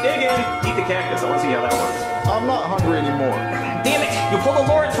appetit, dig in, eat the cactus. I want to see how that works. I'm not hungry anymore. Damn it, you pulled a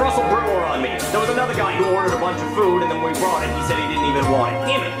Lawrence Russell Brewer on me. There was another guy who ordered a bunch of food, and then when we brought it, he said he didn't even want it.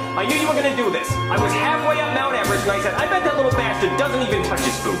 Damn it, I knew you were gonna do this. I was halfway up Mount Everest, and I said, I bet that little bastard doesn't even touch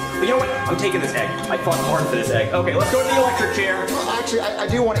his food. But you know what? I'm taking this egg. I fought hard for this egg. Okay, let's go to the electric chair. Well, actually, I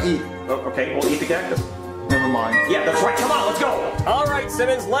do want to eat. Oh, okay, we'll eat the cactus. Never mind. Yeah, that's right. Come on, let's go. All right,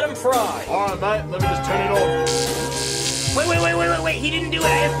 Simmons, let him fry. All right, mate, let me just turn it on. Wait, he didn't do it,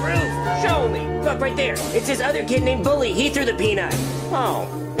 I have proof. Show me. Look, right there. It's this other kid named Bully. He threw the peanut. Oh,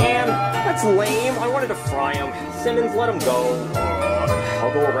 man, that's lame. I wanted to fry him. Simmons, let him go.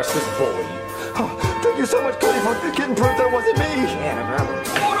 I'll go arrest this bully. Oh, thank you so much, Cody, for getting proof that wasn't me. Yeah, no problem.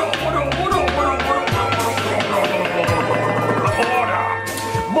 Order!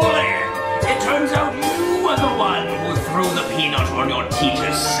 Bully! It turns out you were the one who threw the peanut on your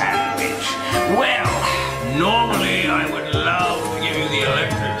teacher's sandwich. Well, normally I would love to give you the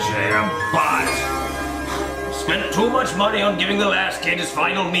electric chair, but spent too much money on giving the last kid his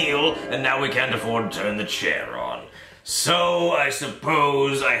final meal, and now we can't afford to turn the chair on. So I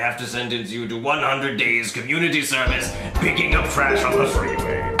suppose I have to sentence you to 100 days community service picking up trash on the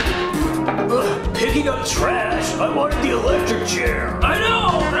freeway. Picking up trash? I wanted the electric chair. I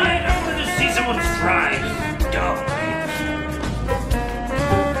know, right? I wanted to see someone fry. Dumb.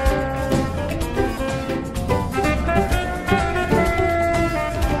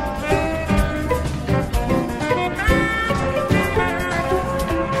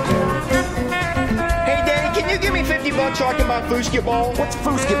 So I can buy foosball? What's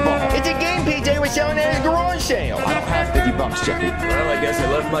foosball? It's a game PJ was selling at his garage sale. I don't have $50, Jeffy. Well, I guess I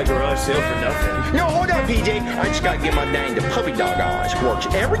left my garage sale for nothing. No, hold on, PJ. I just gotta get my dang the puppy dog eyes. Works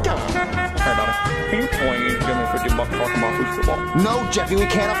every time. Hey, buddy, can you please give me $50 talking about foosball? No, Jeffy, we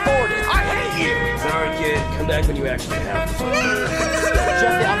can't afford it. I hate you. Sorry, kid. Come back when you actually have to.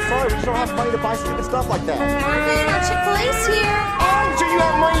 Jeffy, I'm sorry. We just don't have money to buy stupid stuff like that. Marvin, our Chick-fil-A's here. Oh, so you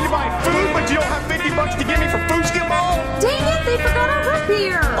have money to buy food, but you don't have 50 bucks to give me for food skip ball? Dang it, they forgot our root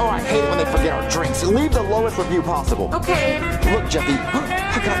beer. Oh, I hate it when they forget our drinks. Leave the lowest review possible. Okay. Look, Jeffy,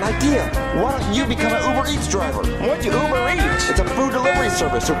 I got an idea. Why don't you become an Uber Eats driver? What's Uber Eats? It's a food delivery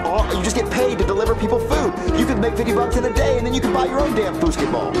service, so you just get paid to deliver people food. You can make 50 bucks in a day, and then you can buy your own damn food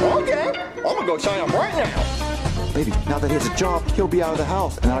skip ball. Okay, I'm gonna go sign up right now. Baby, now that he has a job, he'll be out of the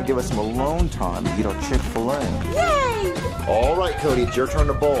house, and that'll give us some alone time to eat our Chick-fil-A. Yay! All right, Cody, it's your turn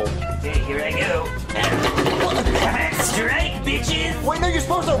to bowl. Okay, here I go. Strike, bitches! Wait, no, you're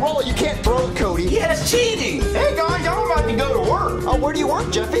supposed to roll it. You can't throw it, Cody. Yeah, that's cheating. Hey guys, I'm about to go to work. Oh, where do you work,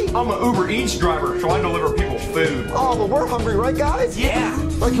 Jeffy? I'm an Uber Eats driver, so I deliver people food. Oh, but we're hungry, right, guys? Yeah.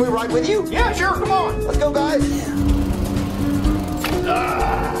 Like, can we ride with you? Yeah, sure, come on. Let's go, guys.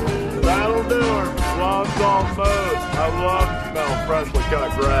 That'll do it. Love's on food. I love to smell freshly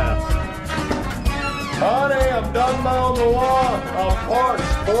cut grass. Honey, I'm done mowing the lawn. I'm parched.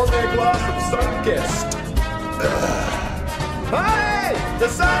 Pour me a glass of Sunkist. Honey, the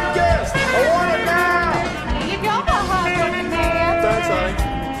Sunkist. I want it now. Here you go, my husband, man. Thanks, honey.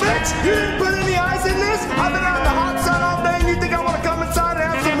 Thanks. You didn't put any ice in this? I've been out in the hot sun all day, and you think I want to come inside and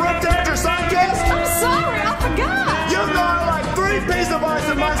have some room temperature Sunkist? I'm sorry, I forgot. You got like 3 pieces of ice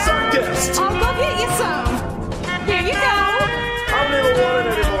in my Sunkist. I'll go get you some. Here you go. I don't even want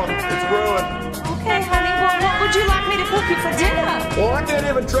it anymore. It's ruined. Okay, honey, well, what would you like me to cook you for dinner? Well, I can't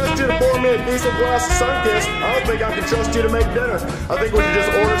even trust you to pour me a decent glass of Sunkist. I don't think I can trust you to make dinner. I think we should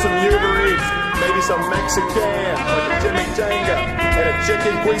just order some Uber Eats. Maybe some Mexican, like a chimichanga, and a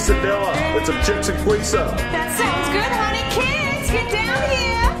chicken quesadilla with some chips and queso. That sounds good, honey. Kids, get down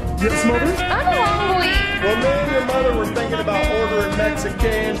here. Yes, Mother? I'm hungry. Well, me and your mother were thinking about ordering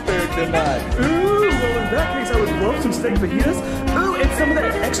Mexican food tonight. Ooh, well in that case I would love some steak fajitas. Ooh, and some of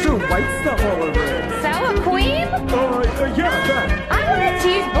that extra white stuff all over it. Sour cream? Yeah, that. I want a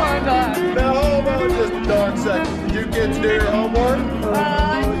cheeseburger. Now hold on just a darn second. Did you kids do your homework?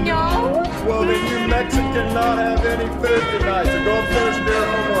 No. Well, then you Mexican not have any food tonight, so go upstairs and do your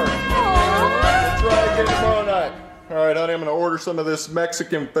homework. Let's try again tomorrow night. All right, honey, I'm gonna order some of this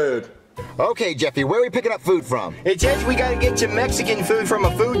Mexican food. Okay, Jeffy, where are we picking up food from? It says we gotta get some Mexican food from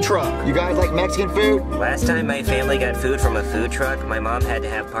a food truck. You guys like Mexican food? Last time my family got food from a food truck, my mom had to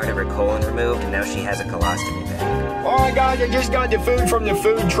have part of her colon removed, and now she has a colostomy bag. Alright guys, I just got the food from the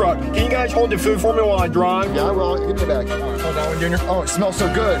food truck. Can you guys hold the food for me while I drive? Yeah, I will. Give me the bag. Hold that one, Junior. Oh, it smells so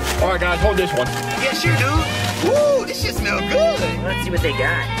good. Alright guys, hold this one. Yes, you do. Woo, this shit smell good. Let's see what they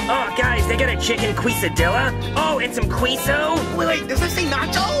got. Oh, guys, they got a chicken quesadilla. Oh, and some queso. Wait, does that say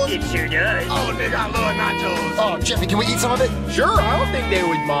nachos? It sure does. Oh, nigga, I love nachos. Oh, Jeffy, can we eat some of it? Sure, I don't think they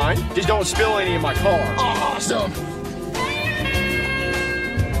would mind. Just don't spill any in my car. Awesome.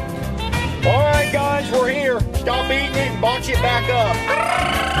 Alright guys, we're here. Stop eating it and box it back up.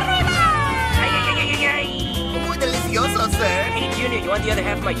 Muy delicioso, sir. Hey, Junior, you want the other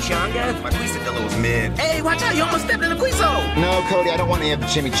half of my changa? My quesadilla was mid. Hey, watch out, you almost stepped in the queso. No, Cody, I don't want any of the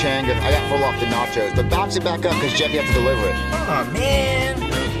chimichanga. I got full off the nachos, but box it back up because Jeffy has to deliver it. Oh, man.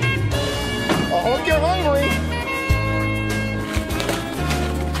 I hope you're hungry.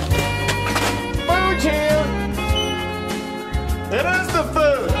 Food's here. It is the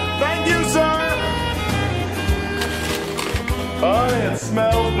food. Thank you, sir. Honey, it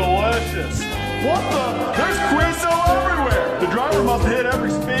smells delicious. What the? There's queso everywhere. The driver must have hit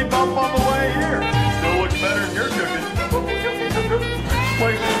every speed bump on the way here. Still looks better than your cooking.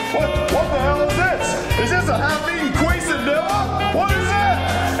 Wait, what the hell is this? Is this a half-eaten quesadilla? What is that?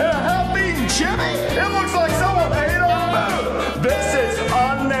 And a half-eaten chimney? It looks like someone ate our food. This is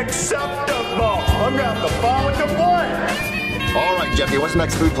unacceptable. I'm gonna have to file a complaint. All right, Jeffy, what's the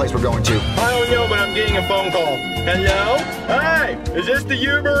next food place we're going to? I don't know, but I'm getting a phone call. Hello? Hey, is this the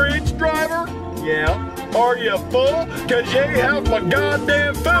Uber Eats driver? Yeah. Are you full? Cause you ain't have my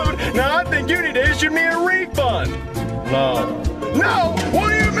goddamn food. Now I think you need to issue me a refund. No. No! What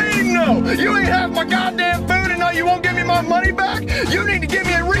do you mean no? You ain't have my goddamn food and now you won't give me my money back? You need to give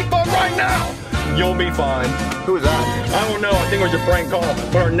me a refund right now. You'll be fine. Who is that? I don't know. I think it was a prank call.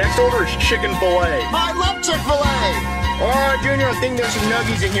 But our next order is chicken filet. I love Chick-fil-A. All right, Junior, I think there's some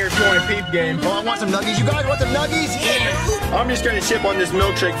nuggies in here if you want a peep game. Oh, I want some nuggies. You guys want some nuggies? Yeah. I'm just gonna sip on this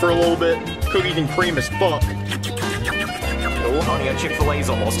milkshake for a little bit. Cookies and cream as fuck. Oh, honey, our Chick-fil-A's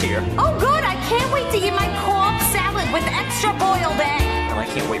almost here. Oh, good. I can't wait to eat my Cobb salad with extra boiled egg. And I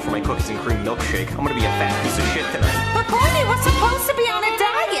can't wait for my cookies and cream milkshake. I'm gonna be a fat piece of shit tonight. But Barney, we're supposed to be on a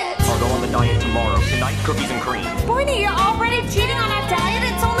diet. I'll go on the diet tomorrow. Tonight, cookies and cream. Barney, you're already cheating on our diet.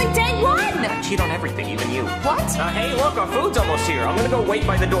 It's only day one. I cheat on everything, even you. What? Hey, look, our food's almost here. I'm gonna go wait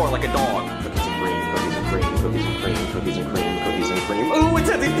by the door like a dog. Cookies and cream, cookies and cream, cookies and cream, cookies and cream, cookies and cream. cream. Ooh, it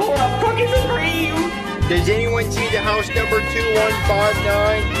says he's pulling up cookies and cream. Does anyone see the house number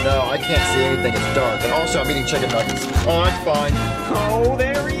 2159? No, I can't see anything. It's dark. And also, I'm eating chicken nuggets. Oh, that's fine. Oh,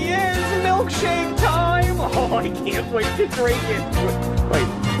 there he is. Milkshake time. Oh, I can't wait to drink it. Wait,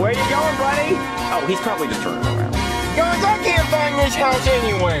 where you going, buddy? Oh, he's probably just turning around. Guys, I can't find this house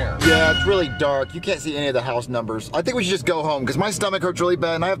anywhere. Yeah, it's really dark. You can't see any of the house numbers. I think we should just go home because my stomach hurts really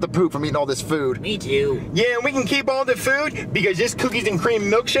bad and I have to poop from eating all this food. Me too. Yeah, and we can keep all the food because this cookies and cream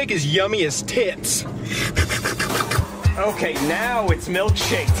milkshake is yummy as tits. Okay, now it's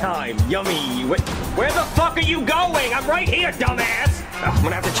milkshake time. Yummy. Where the fuck are you going? I'm right here, dumbass. Oh, I'm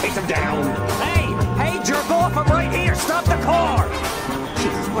gonna have to chase him down. Hey, jerk off. I'm right here. Stop the car.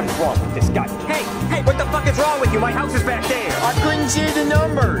 Jesus, what is wrong with this guy? Hey, what the fuck is wrong with you? My house is back there. I couldn't see the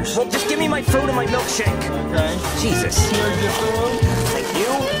numbers. Well, just give me my food and my milkshake. Okay. Jesus. Here's your food. Thank you.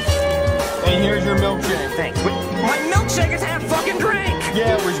 And here's your milkshake. Thanks. My milkshake is half fucking drink.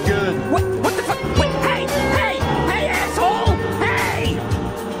 Yeah, it was good. What the fuck? Wait, hey, asshole! Hey!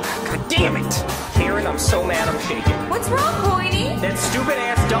 God damn it. Karen, I'm so mad I'm shaking. What's wrong, Boydie? That stupid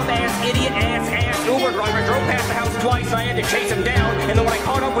ass, dumb ass, idiot ass Uber driver drove past the house twice and I had to chase him down, and then when I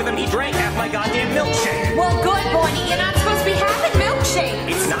caught up with him, he drank half my goddamn milkshake. Well, good, Boydie. You're not supposed to be having milkshake.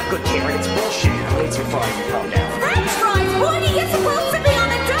 It's not good, Karen. It's bullshit. I'll eat some fries and calm down. French fries, Boydie. You're supposed to be on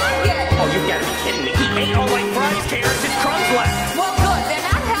a diet. Oh, you gotta be kidding me. He ate all my fries, Karen. Just crumbs left. Well, good. They're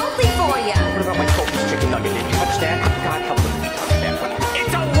not healthy for you. What about my focus chicken nugget? Did you touch that? God help me if you touch that.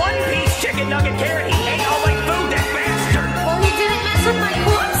 It's a one-piece chicken nugget, Karen. He ate all my food, that bastard. Well, he didn't mess with my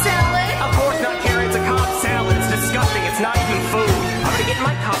corn salad. Of course not, Karen. It's a Cobb salad. It's disgusting. It's not even food. I'm gonna get in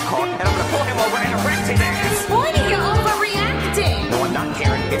my cop car and I'm gonna pull him over and arrest his ass. Boydie, you're overreacting. No, I'm not,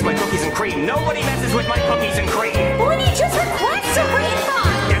 Karen. It's my cookies and cream. Nobody messes with my cookies and cream. Boydie, just request a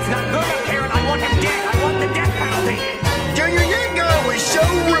refund. That's not good enough, Karen. I want him dead. I want the death penalty. Junior, that guy was so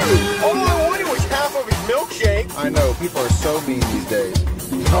rude. All I wanted was half of his milkshake. I know, people are so mean these days.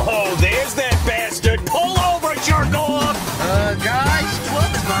 Oh, there's that bastard. Pull over, jerk off. Guys,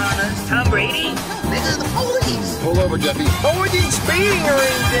 12 is behind us. Tom Brady? This is the police. Pull over, Jeffy. I wasn't speeding or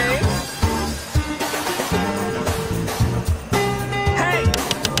anything.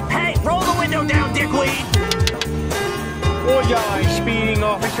 Hey, roll the window down, dickweed. Was I speeding,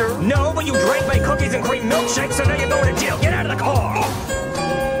 officer? No, but you drank my cookies and cream milkshake, so now you're going to jail. Get out of the car.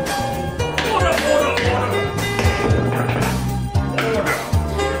 Order.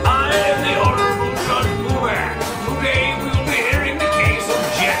 I am the Honorable Judge Bouac. Today we will be hearing the case of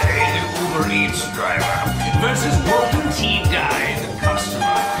Jeffy, the Uber Eats driver, versus Broken Tea Guy, the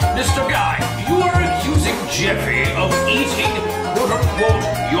customer. Mr. Guy, you are accusing Jeffy of eating, quote-unquote,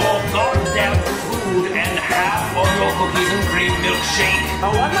 your goddamn food and half of your cookies and cream milkshake.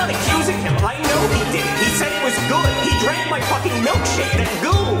 Oh, I'm not accusing him. I know he did it. He said it was good. He drank my fucking milkshake. That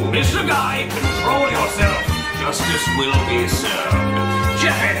goo. Mr. Guy, control yourself. Justice will be served.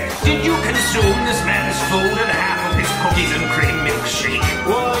 Jeffy, did you consume this man's food and half of his cookies and cream milkshake?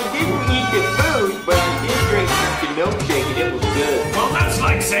 Well, I didn't eat the food, but I did drink the milkshake and it was good. Well, that's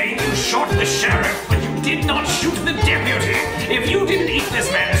like saying you shot the sheriff, but you did not shoot the deputy. If you didn't eat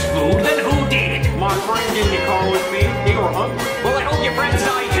this man's food, then who did? My friend in the car with me, they were hungry. Well, I hope your friends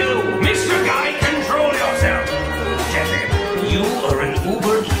die too. Mr. Guy, control yourself. Jeffy, you are an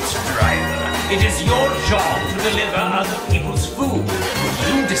Uber Eats driver. It is your job to deliver other people's food.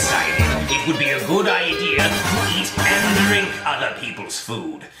 You decided it would be a good idea to eat and drink other people's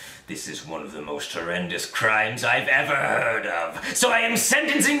food. This is one of the most horrendous crimes I've ever heard of. So I am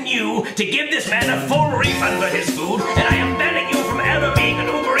sentencing you to give this man a full refund for his food, and I am banning you from ever being an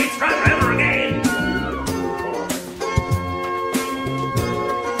Uber Eats driver ever again.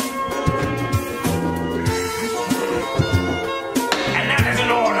 And that is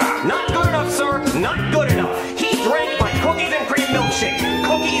an order. Not good enough, sir. Not good enough. He drank my cookies and cream milkshake.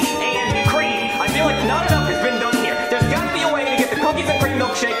 Cookies and cream. I feel like not enough has been done here. There's got to be a way to get the cookies and cream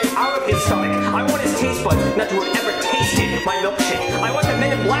milkshake out of his stomach. I want his taste buds not to have ever tasted my milkshake. I want the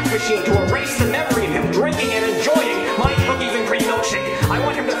Men in Black machine to erase the memory of him drinking and enjoying my cookies and cream milkshake. I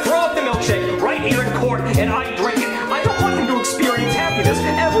want him to throw up the milkshake right here in court and I drink it. I don't want him to experience happiness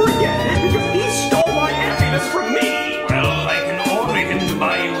ever again because he stole my happiness from me. Well, I can order him to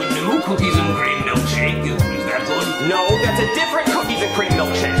buy you a new cookies and cream milkshake. Is that good? No, that's a different cookies and cream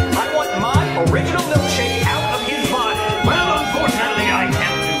milkshake. I want my original milkshake out of his body. Well, unfortunately, I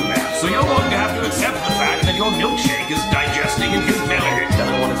can't do that. So you're going to have to accept the fact that your milkshake is digesting in his belly. Then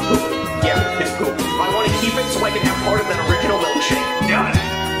I want his poop. Yeah, his poop. I want to keep it so I can have part of that original milkshake. Done.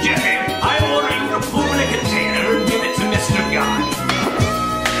 Jeffy, I'm ordering you to put in a container and give it to Mr. Guy.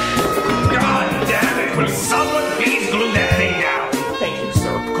 God damn it! Will someone please glue that thing down?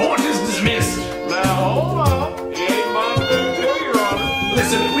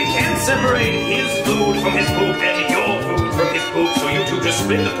 separate his food from his poop and your food from his poop, so you two just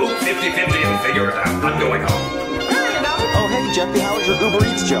split the poop 50-50 and figure it out. I'm going home. Oh, hey, Jeffy, how was your Uber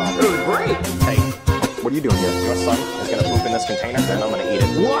Eats job? It was great. Hey, what are you doing here? your son is gonna poop in this container, and I'm gonna eat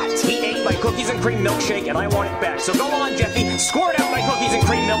it. What? He ate my cookies and cream milkshake, and I want it back. So go on, Jeffy, squirt out my cookies and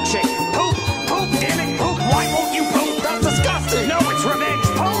cream milkshake. Poop! Poop! Damn it! Poop! Why won't you poop? That's disgusting! No, it's revenge!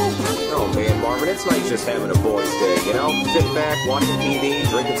 Poop! Oh man, Marvin, it's nice just having a boys' day, you know? Sitting back, watching TV,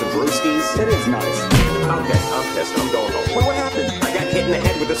 drinking some brewskis. It is nice. Okay, I'm pissed. I'm going home. Wait, what happened? I got hit in the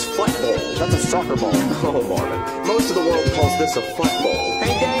head with this foot ball. That's a soccer ball. Oh, Marvin. Most of the world calls this a football.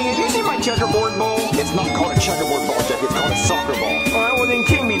 Hey, Dang, have you seen my checkerboard ball? It's not called a checkerboard ball, Jeffy. It's called a soccer ball. All right, well then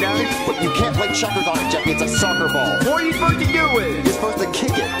king me, Daddy. But you can't play checkers on it, Jeffy. It's a soccer ball. What are you supposed to do with it? You're supposed to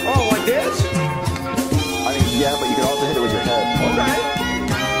kick it. Oh, like this? I mean, yeah, but you can also hit it with your head. Okay.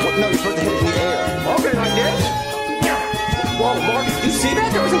 What? No, you're supposed to hit it in the air. Okay, like this? Whoa, Mark, you see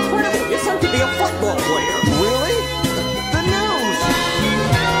that? That was incredible. Your son could be a football player. Really? The news!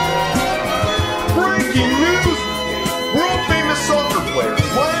 Breaking news! World-famous soccer player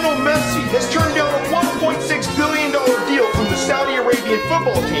Lionel Messi has turned down a $1.6 billion deal from the Saudi Arabian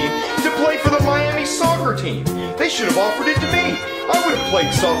football team to play for the Miami soccer team. They should have offered it to me. I would have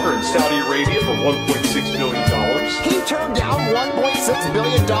played soccer in Saudi Arabia for $1.6 billion. He turned down $1.6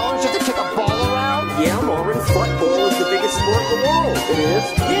 billion just to kick a ball around? Yeah, Marvin, football is the biggest sport in the world. It is?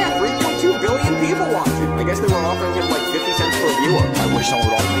 Yeah, 3.2 billion people watch it. I guess they were offering him like 50 cents per viewer. I wish someone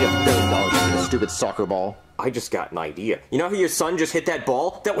would offer me $1 billion for this stupid soccer ball. I just got an idea. You know how your son just hit that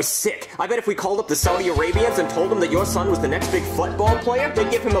ball? That was sick. I bet if we called up the Saudi Arabians and told them that your son was the next big football player, they'd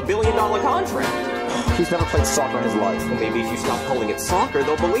give him $1 billion contract. He's never played soccer in his life. Well, maybe if you stop calling it soccer,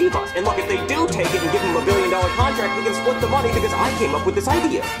 they'll believe us. And look, if they do take it and give him $1 billion contract, we can split the money because I came up with this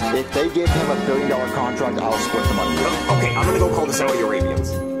idea. If they give him $1 billion contract, I'll split the money. Okay, I'm gonna go call the Saudi Arabians.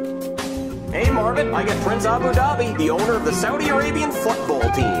 Hey, Marvin, I got Prince Abu Dhabi, the owner of the Saudi Arabian football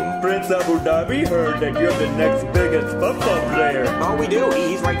team. Prince Abu Dhabi heard that you're the next biggest football player. Oh, we do.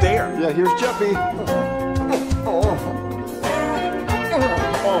 He's right there. Yeah, here's Jeffy.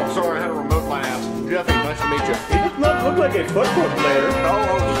 Oh, sorry, I had to remote my ass. Jeffy, nice to meet you. He does not look like a football player.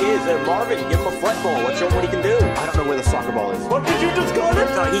 Oh, he is. Marvin, give him a football. Let's show him what he can do. I don't know where the soccer ball is. What did you just call it?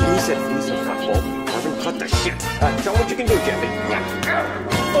 He said football. Marvin, cut the shit. Show him what you can do, Jeffy.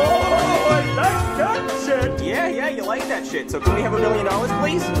 Oh, I like that shit. Yeah, you like that shit. So can we have $1 billion,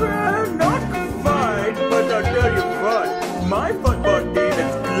 please? Well, not quite, but I'll tell you what. My football team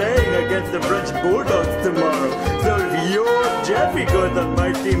is playing against the French Bulldogs tomorrow. So if your Jeffy goes on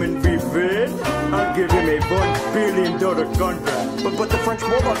my team and we win, I'll give him a $1 billion contract. But the French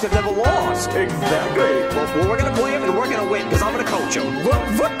Bulldogs have never lost. Exactly. Well, we're gonna play him and we're gonna win because I'm gonna coach him.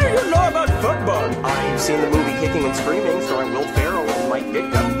 What do you know about football? I've seen the movie Kicking and Screaming starring Will Ferrell and Mike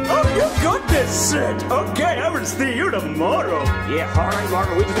Ditka. Oh, you got this shit. Okay, I will see you tomorrow. Yeah, all right,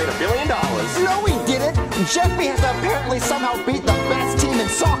 Marvin, we just made $1 billion. No, we didn't. Jeffy has to apparently somehow beat the best team in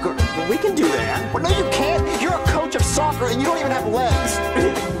soccer. Well, we can do that. Well, no, you can't. You're a coach of soccer and you don't even have legs.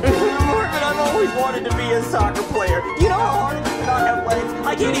 Marvin, I've always wanted to be a soccer player. You know how hard it is to not have legs?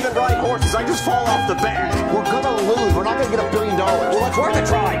 I can't even ride horses. I just fall off the back. We're gonna lose. We're not gonna get $1 billion. Well, it's worth a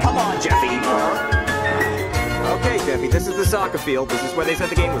try. Come on, Jeffy. Okay, Jeffy, this is the soccer field. This is where they said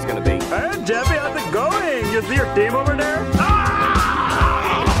the game was gonna be. Hey, Jeffy, how's it going? You see your team over there?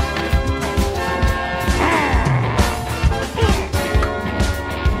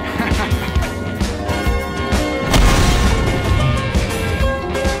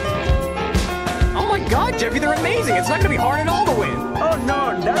 God, Jeffy, they're amazing. It's not going to be hard at all to win. Oh,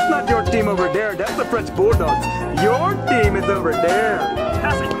 no, that's not your team over there. That's the French Bulldogs. Your team is over there.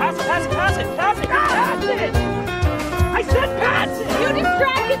 Pass it, pass it, pass it, pass it, pass it, pass it! I said pass it! You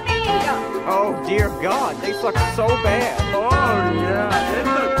distracted me! Oh, dear God, they suck so bad. Oh, yeah, it's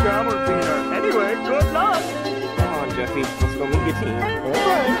a grammar beater. Anyway, good luck. Come on, Jeffy, let's go meet your team.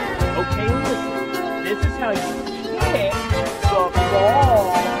 Okay, listen. This is how you kick the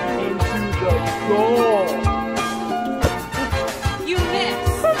ball into the goal. You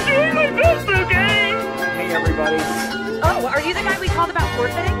missed. I'm doing my best, okay? Hey, everybody. Oh, are you the guy we called about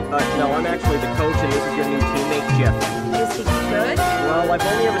forfeiting? No, I'm actually the coach, and this is your new teammate, Jeffy. Is he good? Well, I've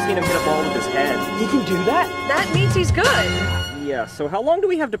only ever seen him hit a ball with his head. He can do that? That means he's good. Yeah, so how long do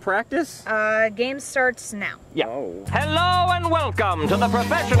we have to practice? Game starts now. Yeah. Oh. Hello and welcome to the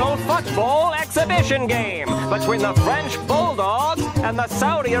professional football exhibition game between the French Bulldogs and the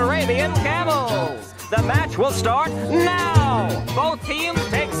Saudi Arabian Camels. The match will start now. Both teams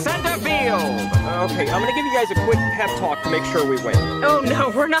take center field. Okay, I'm gonna give you guys a quick pep talk to make sure we win. Oh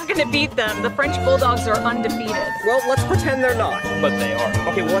no, we're not gonna beat them. The French Bulldogs are undefeated. Well, let's pretend they're not. But they are.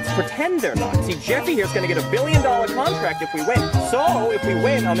 Okay, well, let's pretend they're not. See, Jeffy here's gonna get $1 billion contract if we win. So, if we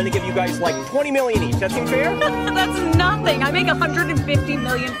win, I'm gonna give you guys like 20 million each. That seem fair? That's nothing. I make $150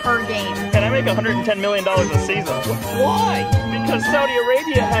 million per game. And I make $110 million a season. Why? Because Saudi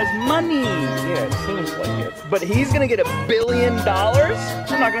Arabia has money. Yeah, it seems like it. But he's gonna get $1 billion?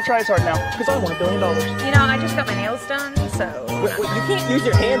 I'm not gonna try as hard now, because I want $1 billion. You know, I just got my nails done, so... Wait, you can't use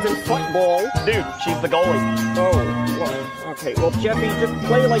your hands in football. Dude, she's the goalie. Oh, well, okay. Well, Jeffy, just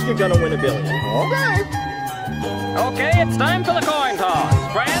play like you're gonna win $1 billion. Okay. Okay, it's time for the coin toss.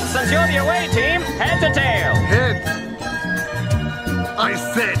 France, since you're the away team, heads or tails? Heads. I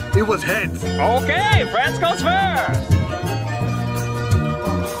said it was heads. Okay, France goes first.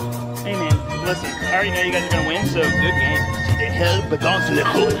 Hey man, listen, I already know you guys are gonna win, so good game.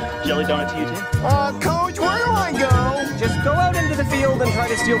 Jelly donut to you too. Coach, where do I go? Just go out into the field and try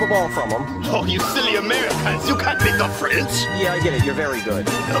to steal the ball from them. Oh, you silly Americans, you can't make up French. Yeah, I get it, you're very good.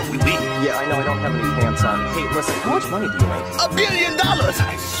 Oui, oui. Yeah, I know, I don't have any pants on. Hey, listen, how much money do you make? $1 billion.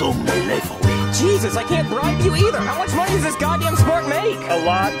 I so mêlé for it. Jesus, I can't bribe you either. How much money does this goddamn sport make? A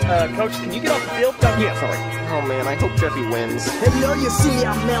lot. Coach, can you get off the field? Yeah, sorry. Oh man, I hope Jeffy wins. Hello, you silly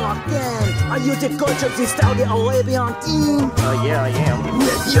American. Are you the coach of the Saudi Arabian team? Yeah, I am.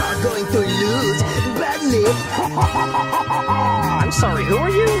 Yes, you are going to lose badly. I'm sorry, who are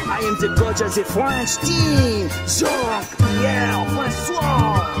you? I am the coach of the French team. Jean-Pierre Francois.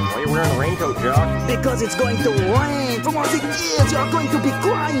 Why are you wearing a raincoat, Jock? Because it's going to rain. For more than years, you are going to be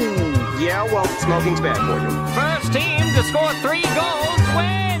crying. Yeah, well, smoking's bad for you. First team to score 3 goals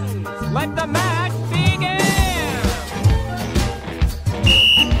wins. Let the match begin.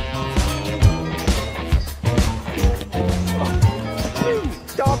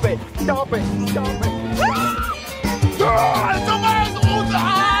 Stop it! Stop it! Stop it!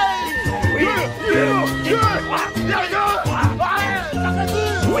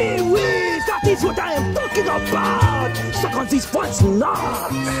 That is what I am talking about! Stuck on these French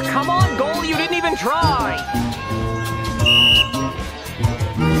nuts! Come on, goalie, you didn't even try!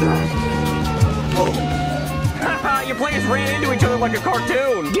 Haha, you players ran into each other like a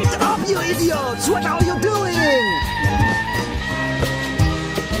cartoon! Get up, you idiots! What are you doing?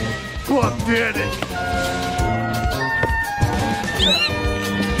 What did it?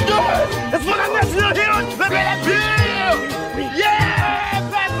 It's for the national heroes! Let me appeal! Yeah,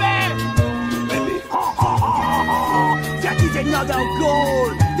 baby! That is another goal!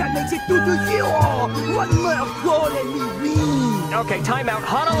 That makes it 2-0! One more goal and we win! Okay, timeout.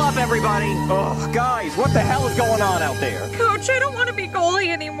 Huddle up, everybody! Oh, guys, what the hell is going on out there? Coach, I don't want to be goalie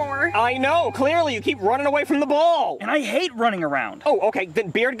anymore. I know, clearly you keep running away from the ball. And I hate running around. Oh, okay, then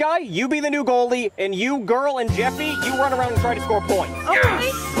Beard Guy, you be the new goalie, and you, Girl, and Jeffy, you run around and try to score points. Okay.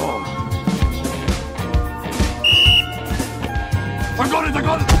 I got it! I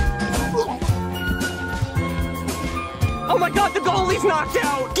got it! Oh my god, the goalie's knocked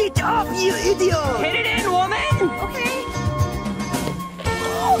out! Get up, you idiot! Hit it in, woman! Okay.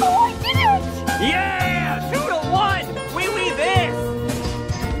 Oh, I did it! Yeah! 2-1! Wee this!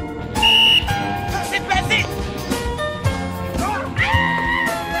 Pass it, pass it!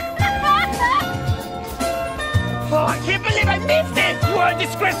 Oh, I can't believe I missed it! You are a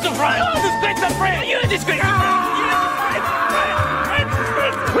disgrace to France! You're a disgrace to France! You're a disgrace to France! You're a disgrace to France!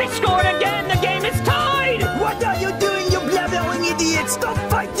 We scored again! The game is tied! What are you doing, you blabbering idiot? Stop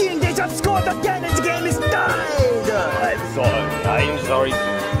fighting! They just scored again and the game is tied! I'm sorry.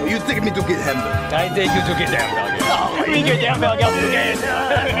 You take me to get hamburger. I take you to get hamburger. Oh, we get hamburger again!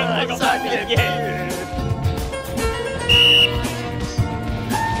 I'm sorry again.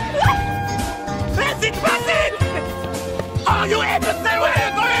 Pass it! Pass it! Oh, you imbecile! Where are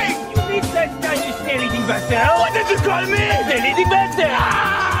you going? You missed that tiny stealing bastard! What did you call me? Stealing bastard!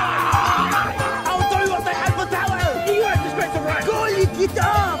 I'll tell you what I have for towel! You are a disgrace to France! Goalie, get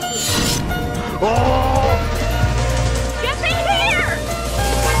up! Oh! Get in here!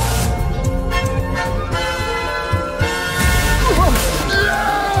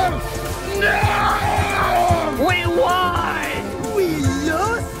 We won! We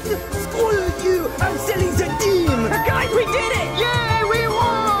lost? Screw you! I'm selling the team! Guys, we did it! Yay, we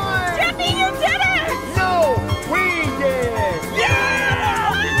won! Jeffy, you did it! No! We did!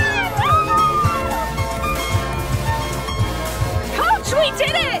 Yeah! Coach, we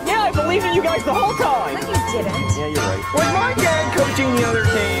did it! Yeah, I believed in you guys the whole time! But you didn't. Yeah, you're right. Was my dad coaching the other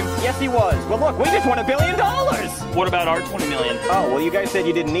team? Yes, he was. Well, look, we just won $1 billion! What about our 20 million? Oh, well, you guys said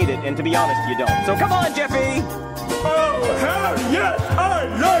you didn't need it, and to be honest, you don't. So come on, Jeffy! Oh, hell yes!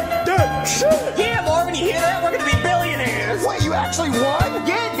 I like that shit! Yeah, Marvin, you hear that? We're gonna be billionaires! What, you actually won?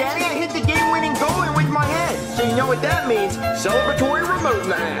 Yeah, Daddy, I hit the game-winning goal in with my head. So you know what that means? Celebratory remote in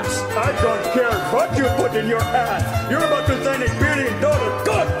the house. I don't care what you put in your ass. You're about to sign $1 billion contract!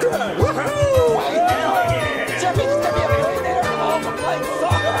 Woohoo! Wait, Jeffy's gonna be a billionaire all for playing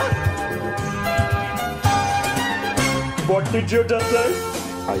soccer! What did you just say?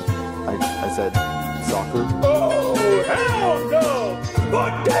 I said soccer. Oh, hell no!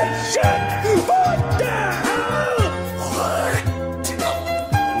 What the shit? What the hell?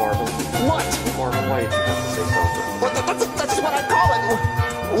 Marvin. What? Marvin, why did you have to say soccer? That's what I call it.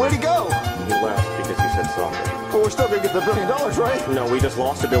 Where'd he go? He left because you said soccer. But we're still gonna get the $1 billion, right? No, we just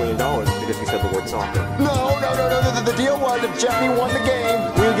lost $1 billion because you said the word soccer. No. The deal was if Jeffy won the game,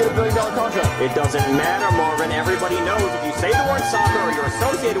 we would get $1 billion contract. It doesn't matter, Marvin. Everybody knows if you say the word soccer or you're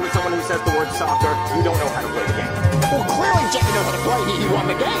associated with someone who says the word soccer, you don't know how to play the game. Well, clearly Jeffy knows how to play. He won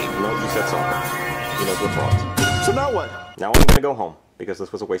the game. No, you said soccer. He knows what's wrong. So now what? Now I'm gonna go home because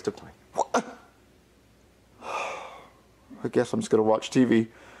this was a waste of time. I guess I'm just gonna watch TV.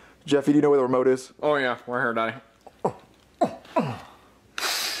 Jeffy, do you know where the remote is? Oh yeah, we're here, Daddy.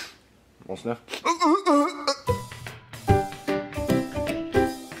 Well, Sniff.